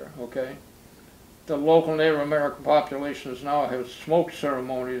get there, okay? The local Native American populations now have smoke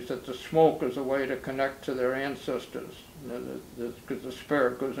ceremonies, that the smoke is a way to connect to their ancestors, because the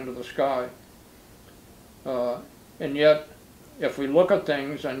spirit goes into the sky. And yet, if we look at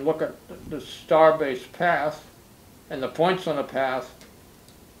things and look at the star-based path and the points on the path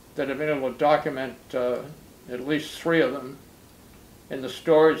that have been able to document at least 3 of them, and the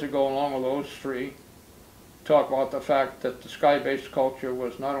stories that go along with those 3 talk about the fact that the sky-based culture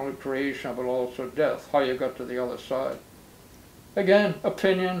was not only creation but also death, how you got to the other side. Again,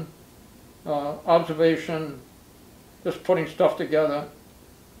 opinion, observation, just putting stuff together.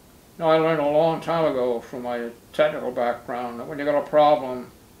 Now, I learned a long time ago from my technical background that when you got a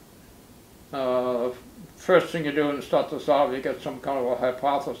problem, first thing you do and start to solve, you get some kind of a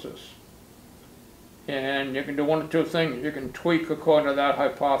hypothesis. And you can do one of 2 things. You can tweak according to that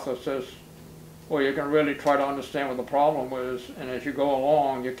hypothesis, or you can really try to understand what the problem is, and as you go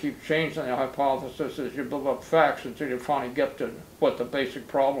along, you keep changing the hypothesis as you build up facts until you finally get to what the basic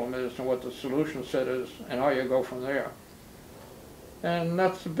problem is and what the solution set is, and how you go from there. And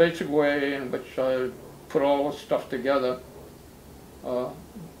that's the basic way in which I put all this stuff together.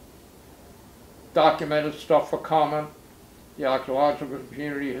 Documented stuff for comment. The archaeological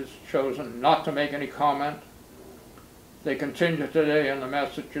community has chosen not to make any comment. They continue today on the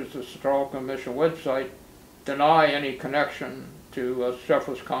Massachusetts Historical Commission website deny any connection to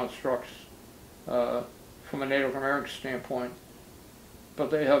surface constructs from a Native American standpoint.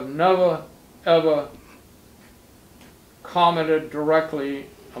 But they have never, ever commented directly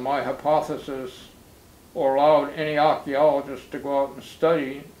on my hypothesis or allowed any archaeologist to go out and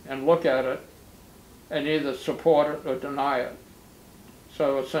study and look at it and either support it or deny it.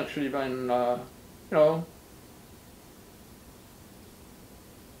 So essentially been,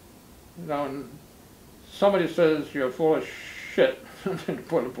 when somebody says you're full of shit, to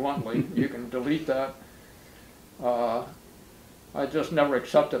put it bluntly, you can delete that. I just never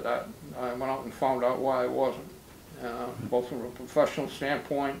accepted that. I went out and found out why I wasn't, both from a professional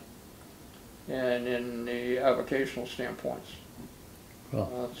standpoint and in the avocational standpoints.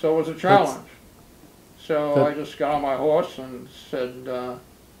 Well, so it was a challenge. So I just got on my horse and said,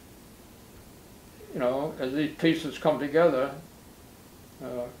 as these pieces come together,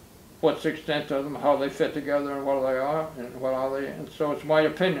 what's the extent of them, how they fit together, and what they are, and what are they. And so it's my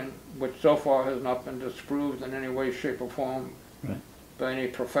opinion, which so far has not been disproved in any way, shape, or form by any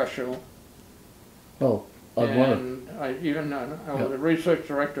professional. Well, I was a research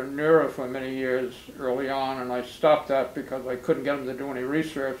director at NERA for many years early on, and I stopped that because I couldn't get them to do any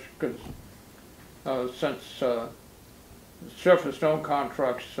research, because since surface stone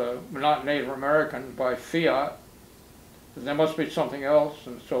contracts were not Native American by fiat, there must be something else,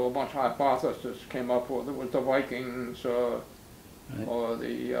 and so a bunch of hypotheses came up with it, with the Vikings or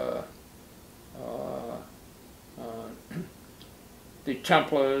the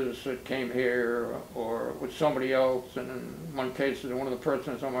Templars that came here, or with somebody else. And in one case, one of the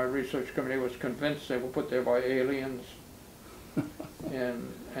persons on my research committee was convinced they were put there by aliens,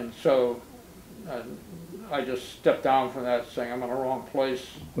 and so I just stepped down from that, saying I'm in the wrong place.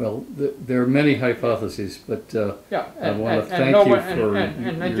 Well, there are many hypotheses, but I want to thank you for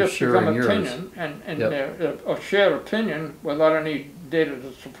they your just sharing become yours. opinion, and they're a shared opinion without any data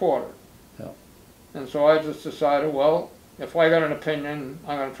to support it. Yep. And so I just decided, well, if I got an opinion,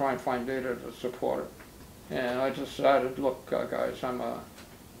 I'm going to try and find data to support it. And I just decided, look, guys, I'm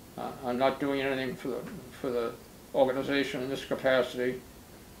not doing anything for the organization in this capacity,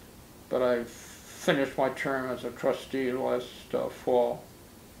 but I've finished my term as a trustee last fall.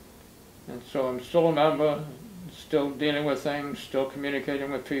 And so I'm still a member, still dealing with things, still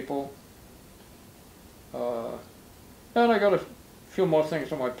communicating with people. And I got a few more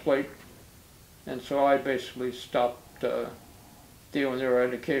things on my plate. And so I basically stopped dealing there.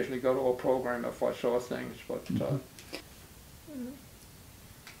 I'd occasionally go to a program if I saw things. But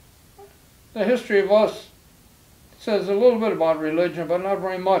the history of us says a little bit about religion, but not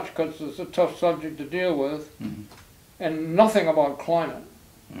very much, because it's a tough subject to deal with, and nothing about climate.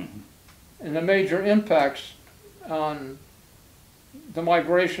 And the major impacts on the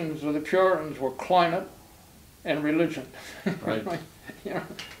migrations of the Puritans were climate and religion. Right. You know?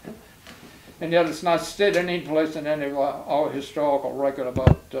 And yet it's not stated any place in any of our historical record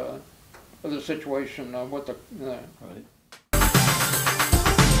about the situation with the... Right.